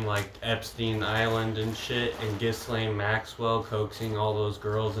life thing like Epstein Island and shit, and Ghislaine Maxwell coaxing all those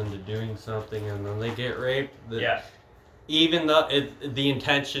girls into doing something and then they get raped. Yeah. Even though the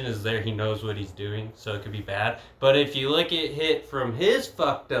intention is there, he knows what he's doing, so it could be bad. But if you look at it from his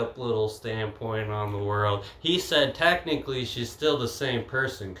fucked up little standpoint on the world, he said technically she's still the same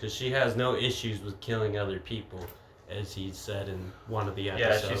person because she has no issues with killing other people, as he said in one of the Yeah,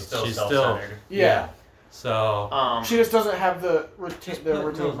 episodes. she's still self-centered. Yeah. So She just doesn't have the just the putting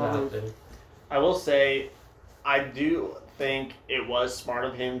routine. those out there. I will say, I do think it was smart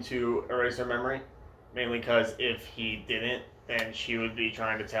of him to erase her memory, mainly because if he didn't, then she would be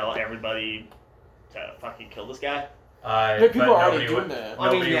trying to tell everybody to fucking kill this guy. People but are already nobody doing would, that. I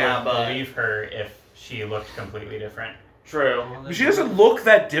mean, Nobody yeah, would but- believe her if she looked completely different. True. But she doesn't look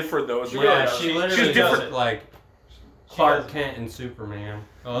that different though. It's Yeah, weird. she literally she's does different. it like Clark Kent and Superman.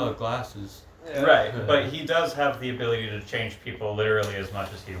 Oh, glasses. Right, but he does have the ability to change people literally as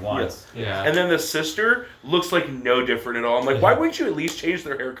much as he wants. Yeah. And then the sister looks like no different at all. I'm like, why wouldn't you at least change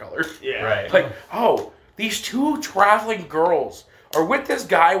their hair color? Yeah. Right. Like, oh, these two traveling girls are with this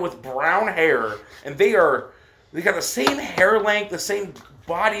guy with brown hair, and they got the same hair length, the same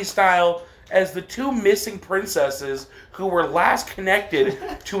body style as the two missing princesses who were last connected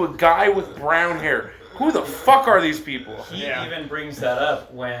to a guy with brown hair. Who the fuck are these people? He Yeah. even brings that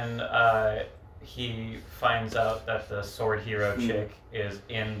up when he finds out that the sword hero chick is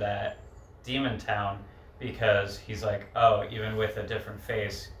in that demon town, because he's like, oh, even with a different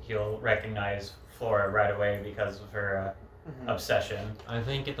face, he'll recognize Flora right away because of her obsession. I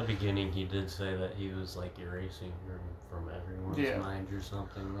think at the beginning he did say that he was like erasing her from everyone's mind or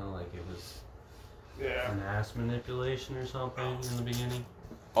something though, like it was Yeah. an ass manipulation or something in the beginning.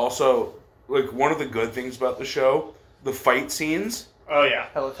 Also, like, one of the good things about the show, the fight scenes. Oh yeah.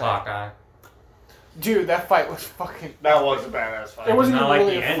 Hella tight. Hawkeye. Dude, that fight was fucking. That was a badass fight. It wasn't Not even like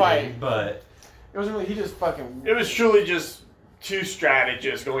really the a ending, fight. but It wasn't really. He just fucking. It was truly just two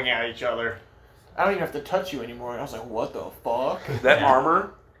strategists going at each other. I don't even have to touch you anymore. And I was like, what the fuck? That Yeah.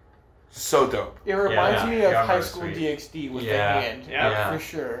 armor, so dope. It reminds Yeah, me the of armor High is School sweet. DxD with Yeah. the hand. Yeah. For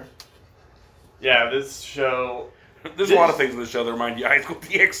sure. Yeah, this show. There's a lot of things in the show that remind you of High School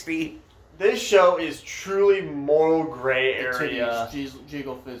DxD. This show is truly moral gray The area titties,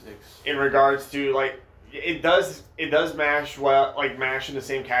 jiggle physics. in regards to like it does mash in the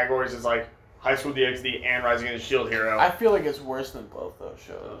same categories as like High School DxD and Rising of the Shield Hero. I feel like it's worse than both those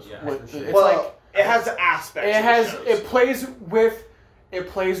shows. Yeah, With for the- sure. It's well, like it has aspects. it of the has shows. it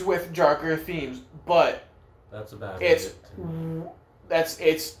plays with darker themes, but that's about it's it.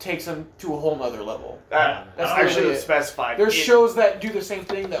 it takes them to a whole nother level. That's literally I should have it. specified. There's It- shows that do the same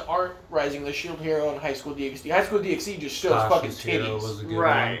thing that aren't Rising of the Shield Hero and High School DxD. High School DxD just shows fucking Tasha's Hero titties, was a good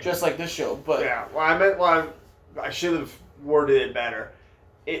Right. one. just like this show. But Yeah, I should have worded it better.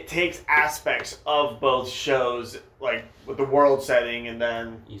 It takes aspects of both shows, like with the world setting, and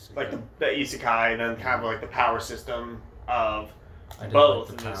then Isekai. like the isekai, and then kind of like the power system of I did both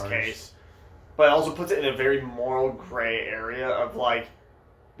like in the this powers. case. But it also puts it in a very moral gray area of like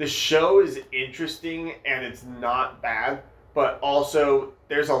the show is interesting and it's not bad, but also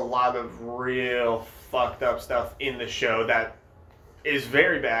there's a lot of real fucked up stuff in the show that is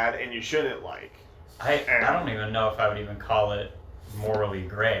very bad and you shouldn't like. I don't even know if I would even call it morally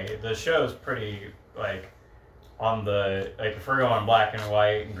gray. The show's pretty, like, on the, like, if we're going black and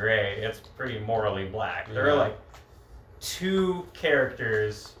white and gray, it's pretty morally black. There are, like, 2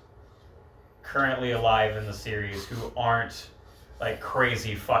 characters currently alive in the series who aren't, like,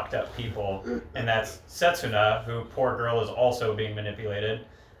 crazy fucked up people, and that's Setsuna, who, poor girl, is also being manipulated,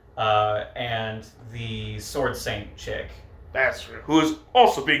 and the Sword Saint chick. That's true. Who is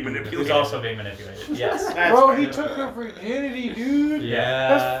also being manipulated. Who's also being manipulated, yes. That's Bro, fair. he took her virginity, dude. Yeah.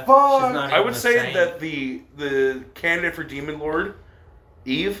 That's fucked. She's not I even would a say saint. that the candidate for Demon Lord,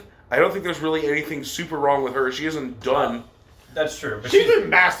 Eve, I don't think there's really anything super wrong with her. She hasn't done... That's true. But She's been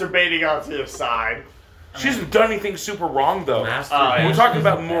masturbating onto the side. She hasn't done anything super wrong, though. Masturbation We're talking is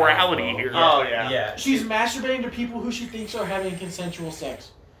about bad, morality though. here. Oh, yeah. yeah, She's masturbating to people who she thinks are having consensual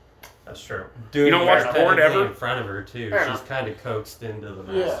sex. that's true. Dude, You don't watch that's porn technically ever? in front of her too. Fair She's enough. kind of coaxed into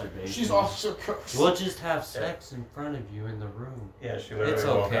the Yeah. masturbation. She's also cooked. We'll just have sex in front of you in the room. Yeah, she literally It's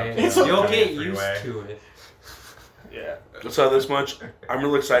woke okay. up It's to okay. You'll the get freeway. used to it. Yeah. I'll tell you this much. I'm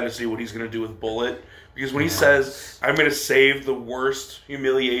really excited to see what he's going to do with Bullet. Because when he says, I'm going to save the worst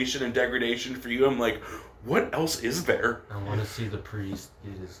humiliation and degradation for you, I'm like, what else is there? I want to see the priest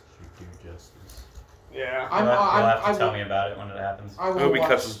get his due justice. Yeah. You'll have to tell me about it when it happens. I I will hope he watch.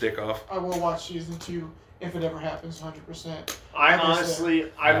 cuts his dick off. I will watch season 2 if it ever happens, 100%. I Like I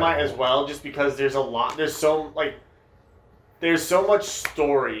honestly, I might as well, just because there's a lot. There's so much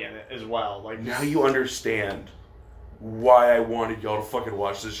story in it as well. Like Now you understand why I wanted y'all to fucking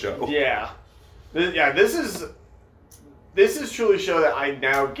watch this show. Yeah, This is truly a show that I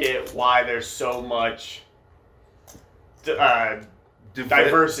now get why there's so much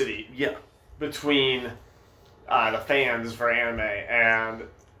diversity Yeah. between the fans for anime, and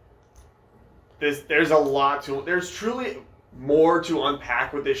there's a lot to. There's truly more to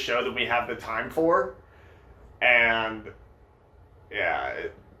unpack with this show than we have the time for, and yeah.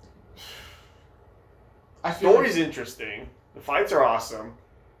 I feel Story's interesting. The fights are awesome.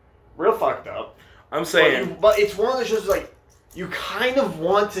 Real fucked up. I'm saying, But it's one of those shows like you kind of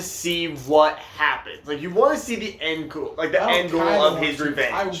want to see what happens. Like you want to see the end goal, like the I end goal kinda of want his to-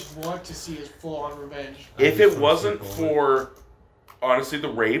 revenge. I want to see his full-on revenge. if I it just wasn't wanna see Bullet. for, honestly, the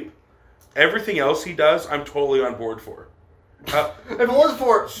rape, everything else he does, I'm totally on board for. If it wasn't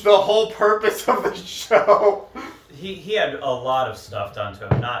for the whole purpose of the show, He had a lot of stuff done to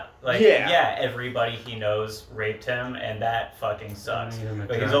him. Not like Yeah. everybody he knows raped him, and that fucking sucks. Made him a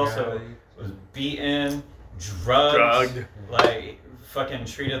But he's drug also addict. was beaten, drugged, like fucking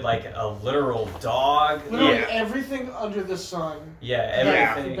treated like a literal dog. Literally Yeah. everything under the sun Yeah,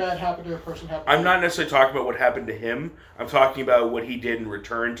 that everything. bad happened to a person happened. I'm not necessarily talking about what happened to him. I'm talking about what he did in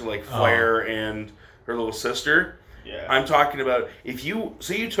return to, like, Flair and her little sister. yeah, I'm talking about, if you,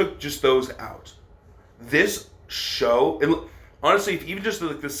 say you took just those out, this show, and honestly, if even just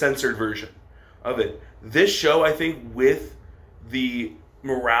like the censored version of it, this show, I think, with the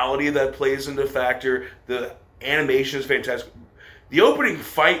morality that plays into factor, the animation is fantastic. The opening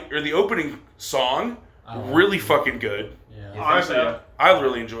fight, or the opening song, really fucking good. Yeah. You think honestly, so? I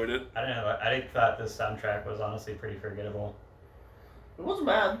really enjoyed it. I don't know. I thought this soundtrack was honestly pretty forgettable. it wasn't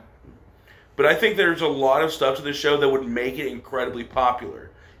bad. But I think there's a lot of stuff to this show that would make it incredibly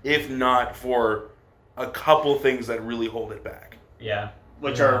popular, if not for a couple things that really hold it back. Yeah.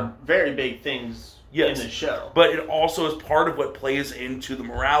 Which Yeah. are very big things Yes. in the show. But it also is part of what plays into the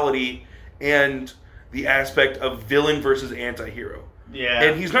morality and the aspect of villain versus anti-hero. Yeah,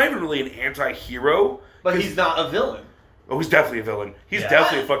 And he's not even really an anti-hero. but he's not a villain. Oh, he's definitely a villain. He's Yeah.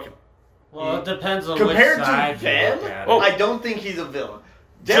 definitely a fucking... Well, it depends on Compared which to side them, you look at Oh. it. I don't think he's a villain.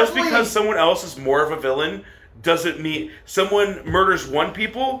 Just Definitely- because someone else is more of a villain doesn't mean... Someone murders one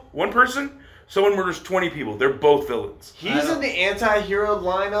person, someone murders 20 people. They're both villains. he's in the anti-hero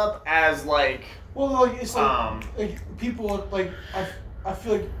lineup as like Well, like it's like, like people like I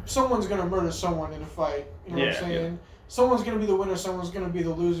feel like someone's gonna murder someone in a fight. You know what Yeah, I'm saying? Someone's gonna be the winner. Someone's gonna be the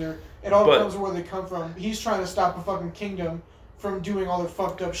loser. It all But- depends on where they come from. He's trying to stop a fucking kingdom from doing all their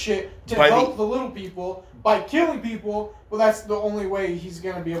fucked up shit to By the- help the little people by killing people. Well, that's the only way he's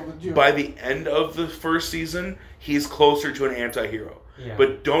gonna be able to do By it. the end of the first season, he's closer to an anti-hero. Yeah.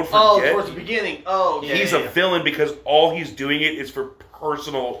 But don't oh forget, towards the beginning. Oh, okay, he's yeah, a villain because all he's doing it is for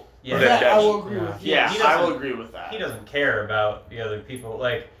personal Yeah. That I will vendetta. agree with. yeah, He I will doesn't- agree with that. He doesn't care about the other people.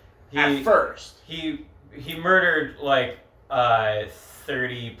 Like At first. he murdered like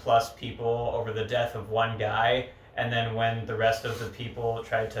 30 plus people over the death of one guy, and then when the rest of the people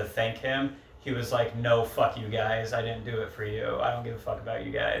tried to thank him, he was like, no, fuck you guys. I didn't do it for you. I don't give a fuck about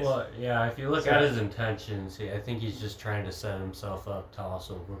you guys. Well, yeah, if you look at his intentions, I think he's just trying to set himself up to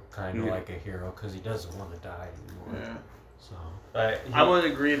also look kind of like a hero because he doesn't want to die anymore. Yeah. So. But I would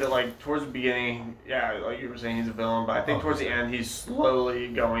agree that, like, towards the beginning, yeah, like you were saying, he's a villain, but I think towards the end, he's slowly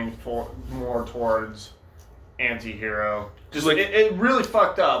going more towards anti-hero. Just like it really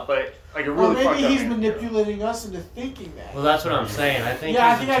fucked up, but like it really fucked up. Maybe he's manipulating us into thinking that. Well, that's what I'm saying. I think. Yeah,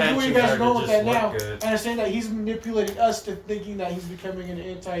 I his think I get where you guys are going with that now. good. And I'm saying that he's manipulating us to thinking that he's becoming an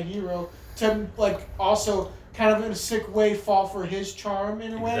anti-hero to, like, also kind of in a sick way fall for his charm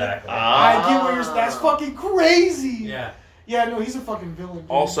in a way. exactly. I get where you're. That's fucking crazy. Yeah. Yeah, no, he's a fucking villain. Dude.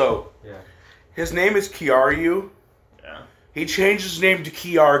 Also, Yeah. his name is Kiaryu. Yeah. He changed his name to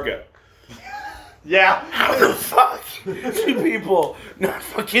Kiarga. Yeah. How the fuck do people not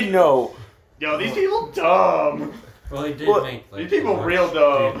fucking know? Yo, these people dumb. Well, he did Well, make like these people the real ones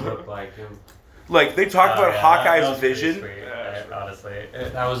dumb. did look like him. Like, they talk about that Hawkeye's was pretty vision. sweet, honestly.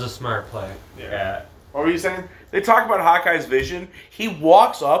 That was a smart play. Yeah. What were you saying? They talk about Hawkeye's vision. He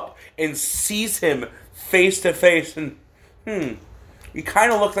walks up and sees him face to face, and he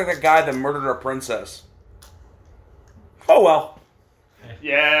kind of looks like that guy that murdered our princess. Oh well.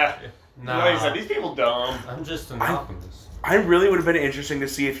 Yeah. Nah, Like I said, these people dumb. I'm just an alchemist. I really would have been interesting to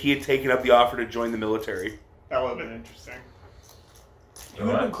see if he had taken up the offer to join the military. That would have been interesting. He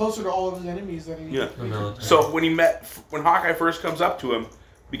would have been closer to all of his enemies than he. Yeah. The military. So when Hawkeye first comes up to him,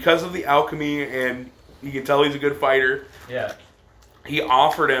 because of the alchemy and you can tell he's a good fighter, Yeah. he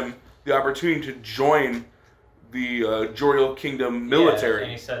offered him the opportunity to join the Jorial Kingdom military. Yeah,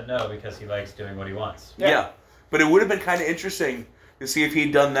 and he said no because he likes doing what he wants. Yeah. But it would have been kind of interesting to see if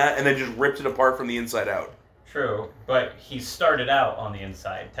he'd done that and then just ripped it apart from the inside out. True, but he started out on the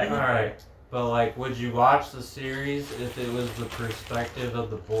inside, technically. Alright, but like, would you watch the series if it was the perspective of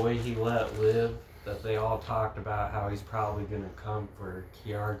the boy he let live? That they all talked about how he's probably gonna come for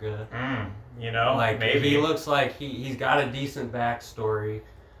Kiarga. You know, Like, maybe. he looks like he's got a decent backstory,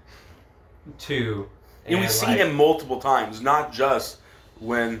 too. And we've seen like, him multiple times, not just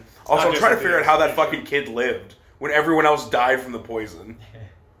when... Also, Not I'm just trying to at the figure out how that execution. fucking kid lived when everyone else died from the poison.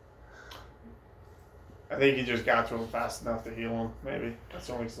 I think he just got to him fast enough to heal him. Maybe that's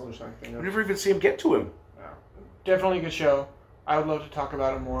the only solution I can think We of. never even see him get to him. Definitely a good show. I would love to talk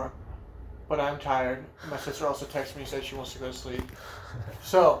about it more, but I'm tired. My sister also texted me and said she wants to go to sleep.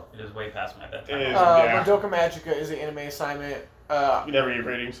 So, It is way past my It bedtime. is. Yeah. Madoka Magica is an anime assignment. You never get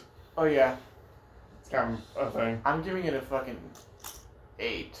ratings. Oh yeah, It's kind of a thing. I'm giving it a fucking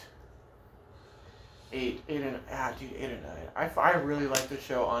 8. 8 and dude, 8 or 9. I really like this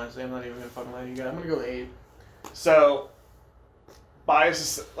show. Honestly, I'm not even gonna fucking lie to you guys. I'm gonna go 8. So,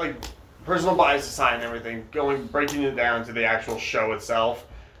 bias, like personal bias aside and everything, breaking it down to the actual show itself,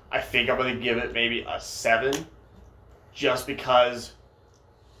 I think I'm gonna give it maybe a 7, just because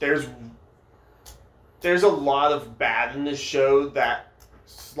there's a lot of bad in this show that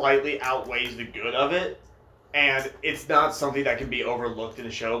slightly outweighs the good of it. And it's not something that can be overlooked in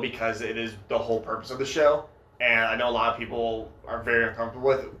the show because it is the whole purpose of the show. And I know a lot of people are very uncomfortable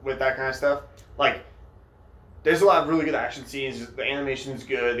with that kind of stuff. Like, there's a lot of really good action scenes. The animation's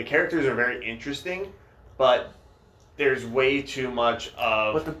good. The characters are very interesting. But there's way too much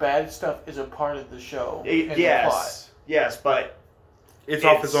of... But the bad stuff is a part of the show. and the plot. Yes, but... It's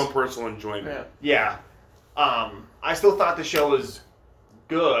off his own personal enjoyment. Yeah. Yeah. I still thought the show was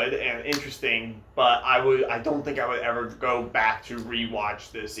good and interesting, but I don't think I would ever go back to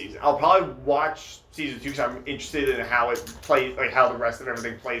rewatch this season. I'll probably watch season 2 because I'm interested in how it plays, like how the rest of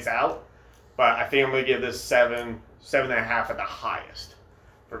everything plays out. But I think I'm gonna give this 7.5 at the highest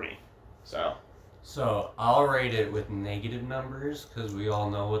for me. So I'll rate it with negative numbers because we all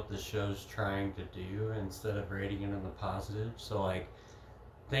know what the show's trying to do instead of rating it on the positive. So like,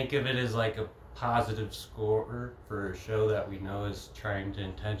 think of it as like a positive score for a show that we know is trying to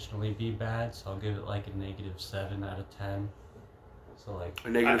intentionally be bad. So I'll give it like a negative 7 out of 10. So like A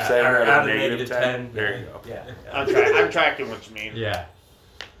negative 7 out of a negative 10. 10. There you go. Yeah. I'm tracking what you mean. Yeah.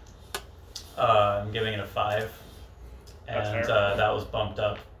 I'm giving it a 5. That's And fair. that was bumped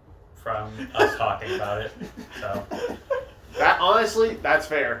up from us talking about it. So, That honestly, that's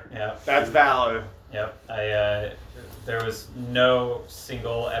fair. yeah. That's valid. Yep. There was no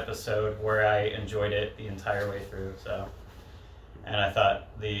single episode where I enjoyed it the entire way through. So, and I thought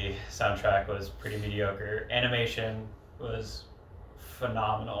the soundtrack was pretty mediocre. Animation was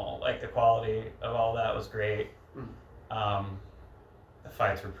phenomenal. Like the quality of all that was great. The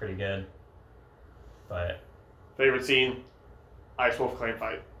fights were pretty good. But Favorite scene, Ice Wolf Claim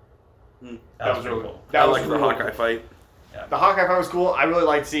fight. that was really really cool. I That was like the really Hawkeye cool. fight. The Hawkeye fight was cool. I really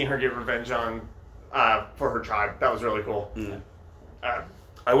liked seeing her get revenge on for her tribe. That was really cool.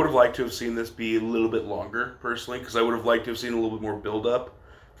 I would have liked to have seen this be a little bit longer, personally, because I would have liked to have seen a little bit more build-up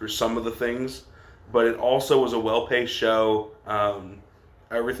for some of the things. But it also was a well-paced show.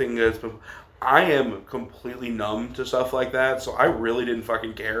 Everything that's been... I am completely numb to stuff like that, so I really didn't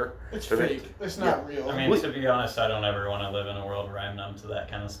fucking care. It's fake. It's not real. I mean, to be honest, I don't ever want to live in a world where I'm numb to that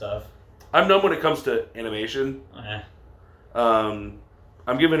kind of stuff. I'm numb when it comes to animation. I'm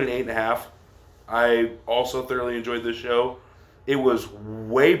giving it an 8.5. I also thoroughly enjoyed this show. It was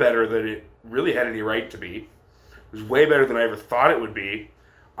way better than it really had any right to be. It was way better than I ever thought it would be.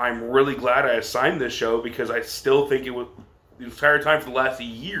 I'm really glad I assigned this show because I still think it was, the entire time for the last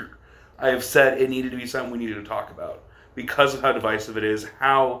year, I have said it needed to be something we needed to talk about because of how divisive it is,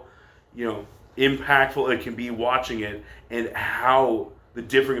 how, impactful it can be watching it, and how the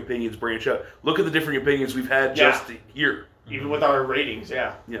differing opinions branch out. Look at the differing opinions we've had just here. Even with our ratings,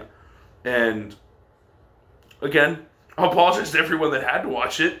 Yeah. And, again, I apologize to everyone that had to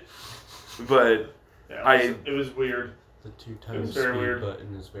watch it, but it was weird. The 2 times very speed weird.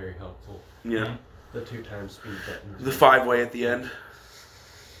 button is very helpful. Yeah. The 2 times speed button. The 5-way at the end.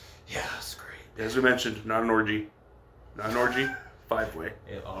 Yeah, it's great. As we mentioned, not an orgy. Not an orgy, 5-way.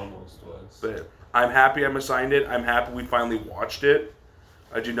 It almost was. But I'm happy I'm assigned it. I'm happy we finally watched it.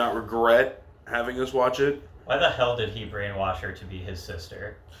 I do not regret having us watch it. Why the hell did he brainwash her to be his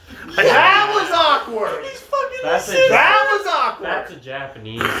sister? That was awkward. That was awkward. That's a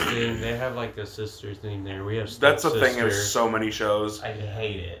Japanese thing. They have like a sister thing there. We have That's the thing in stepsister. so many shows. I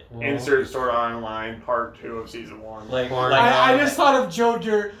hate it. Insert Sword Art Online Part 2 of Season 1. I just thought of Joe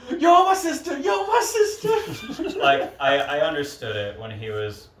Dirt. Yo, my sister. Yo, my sister. I understood it when he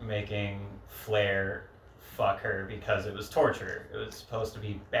was making Flair fuck her because it was torture. It was supposed to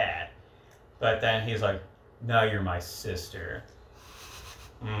be bad. But then he's like, now you're my sister.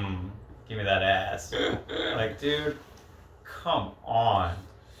 Give me that ass. Like, dude, come on.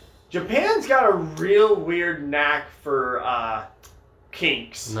 Japan's got a real weird knack for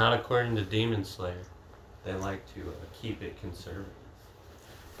kinks. Not according to Demon Slayer. They like to keep it conservative.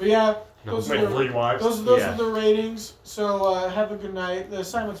 But yeah, No, those like are free wives. those are the ratings. So have a good night. The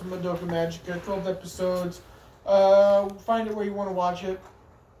assignments of Madoka Magica, 12 episodes. Find it where you want to watch it.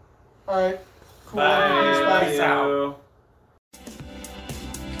 All right. Cool. Bye. Peace, Out.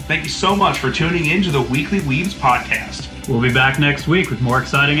 Thank you so much for tuning in to the Weekly Weebs podcast. We'll be back next week with more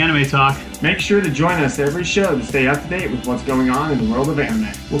exciting anime talk. Make sure to join us every show to stay up to date with what's going on in the world of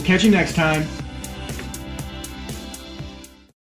anime. We'll catch you next time.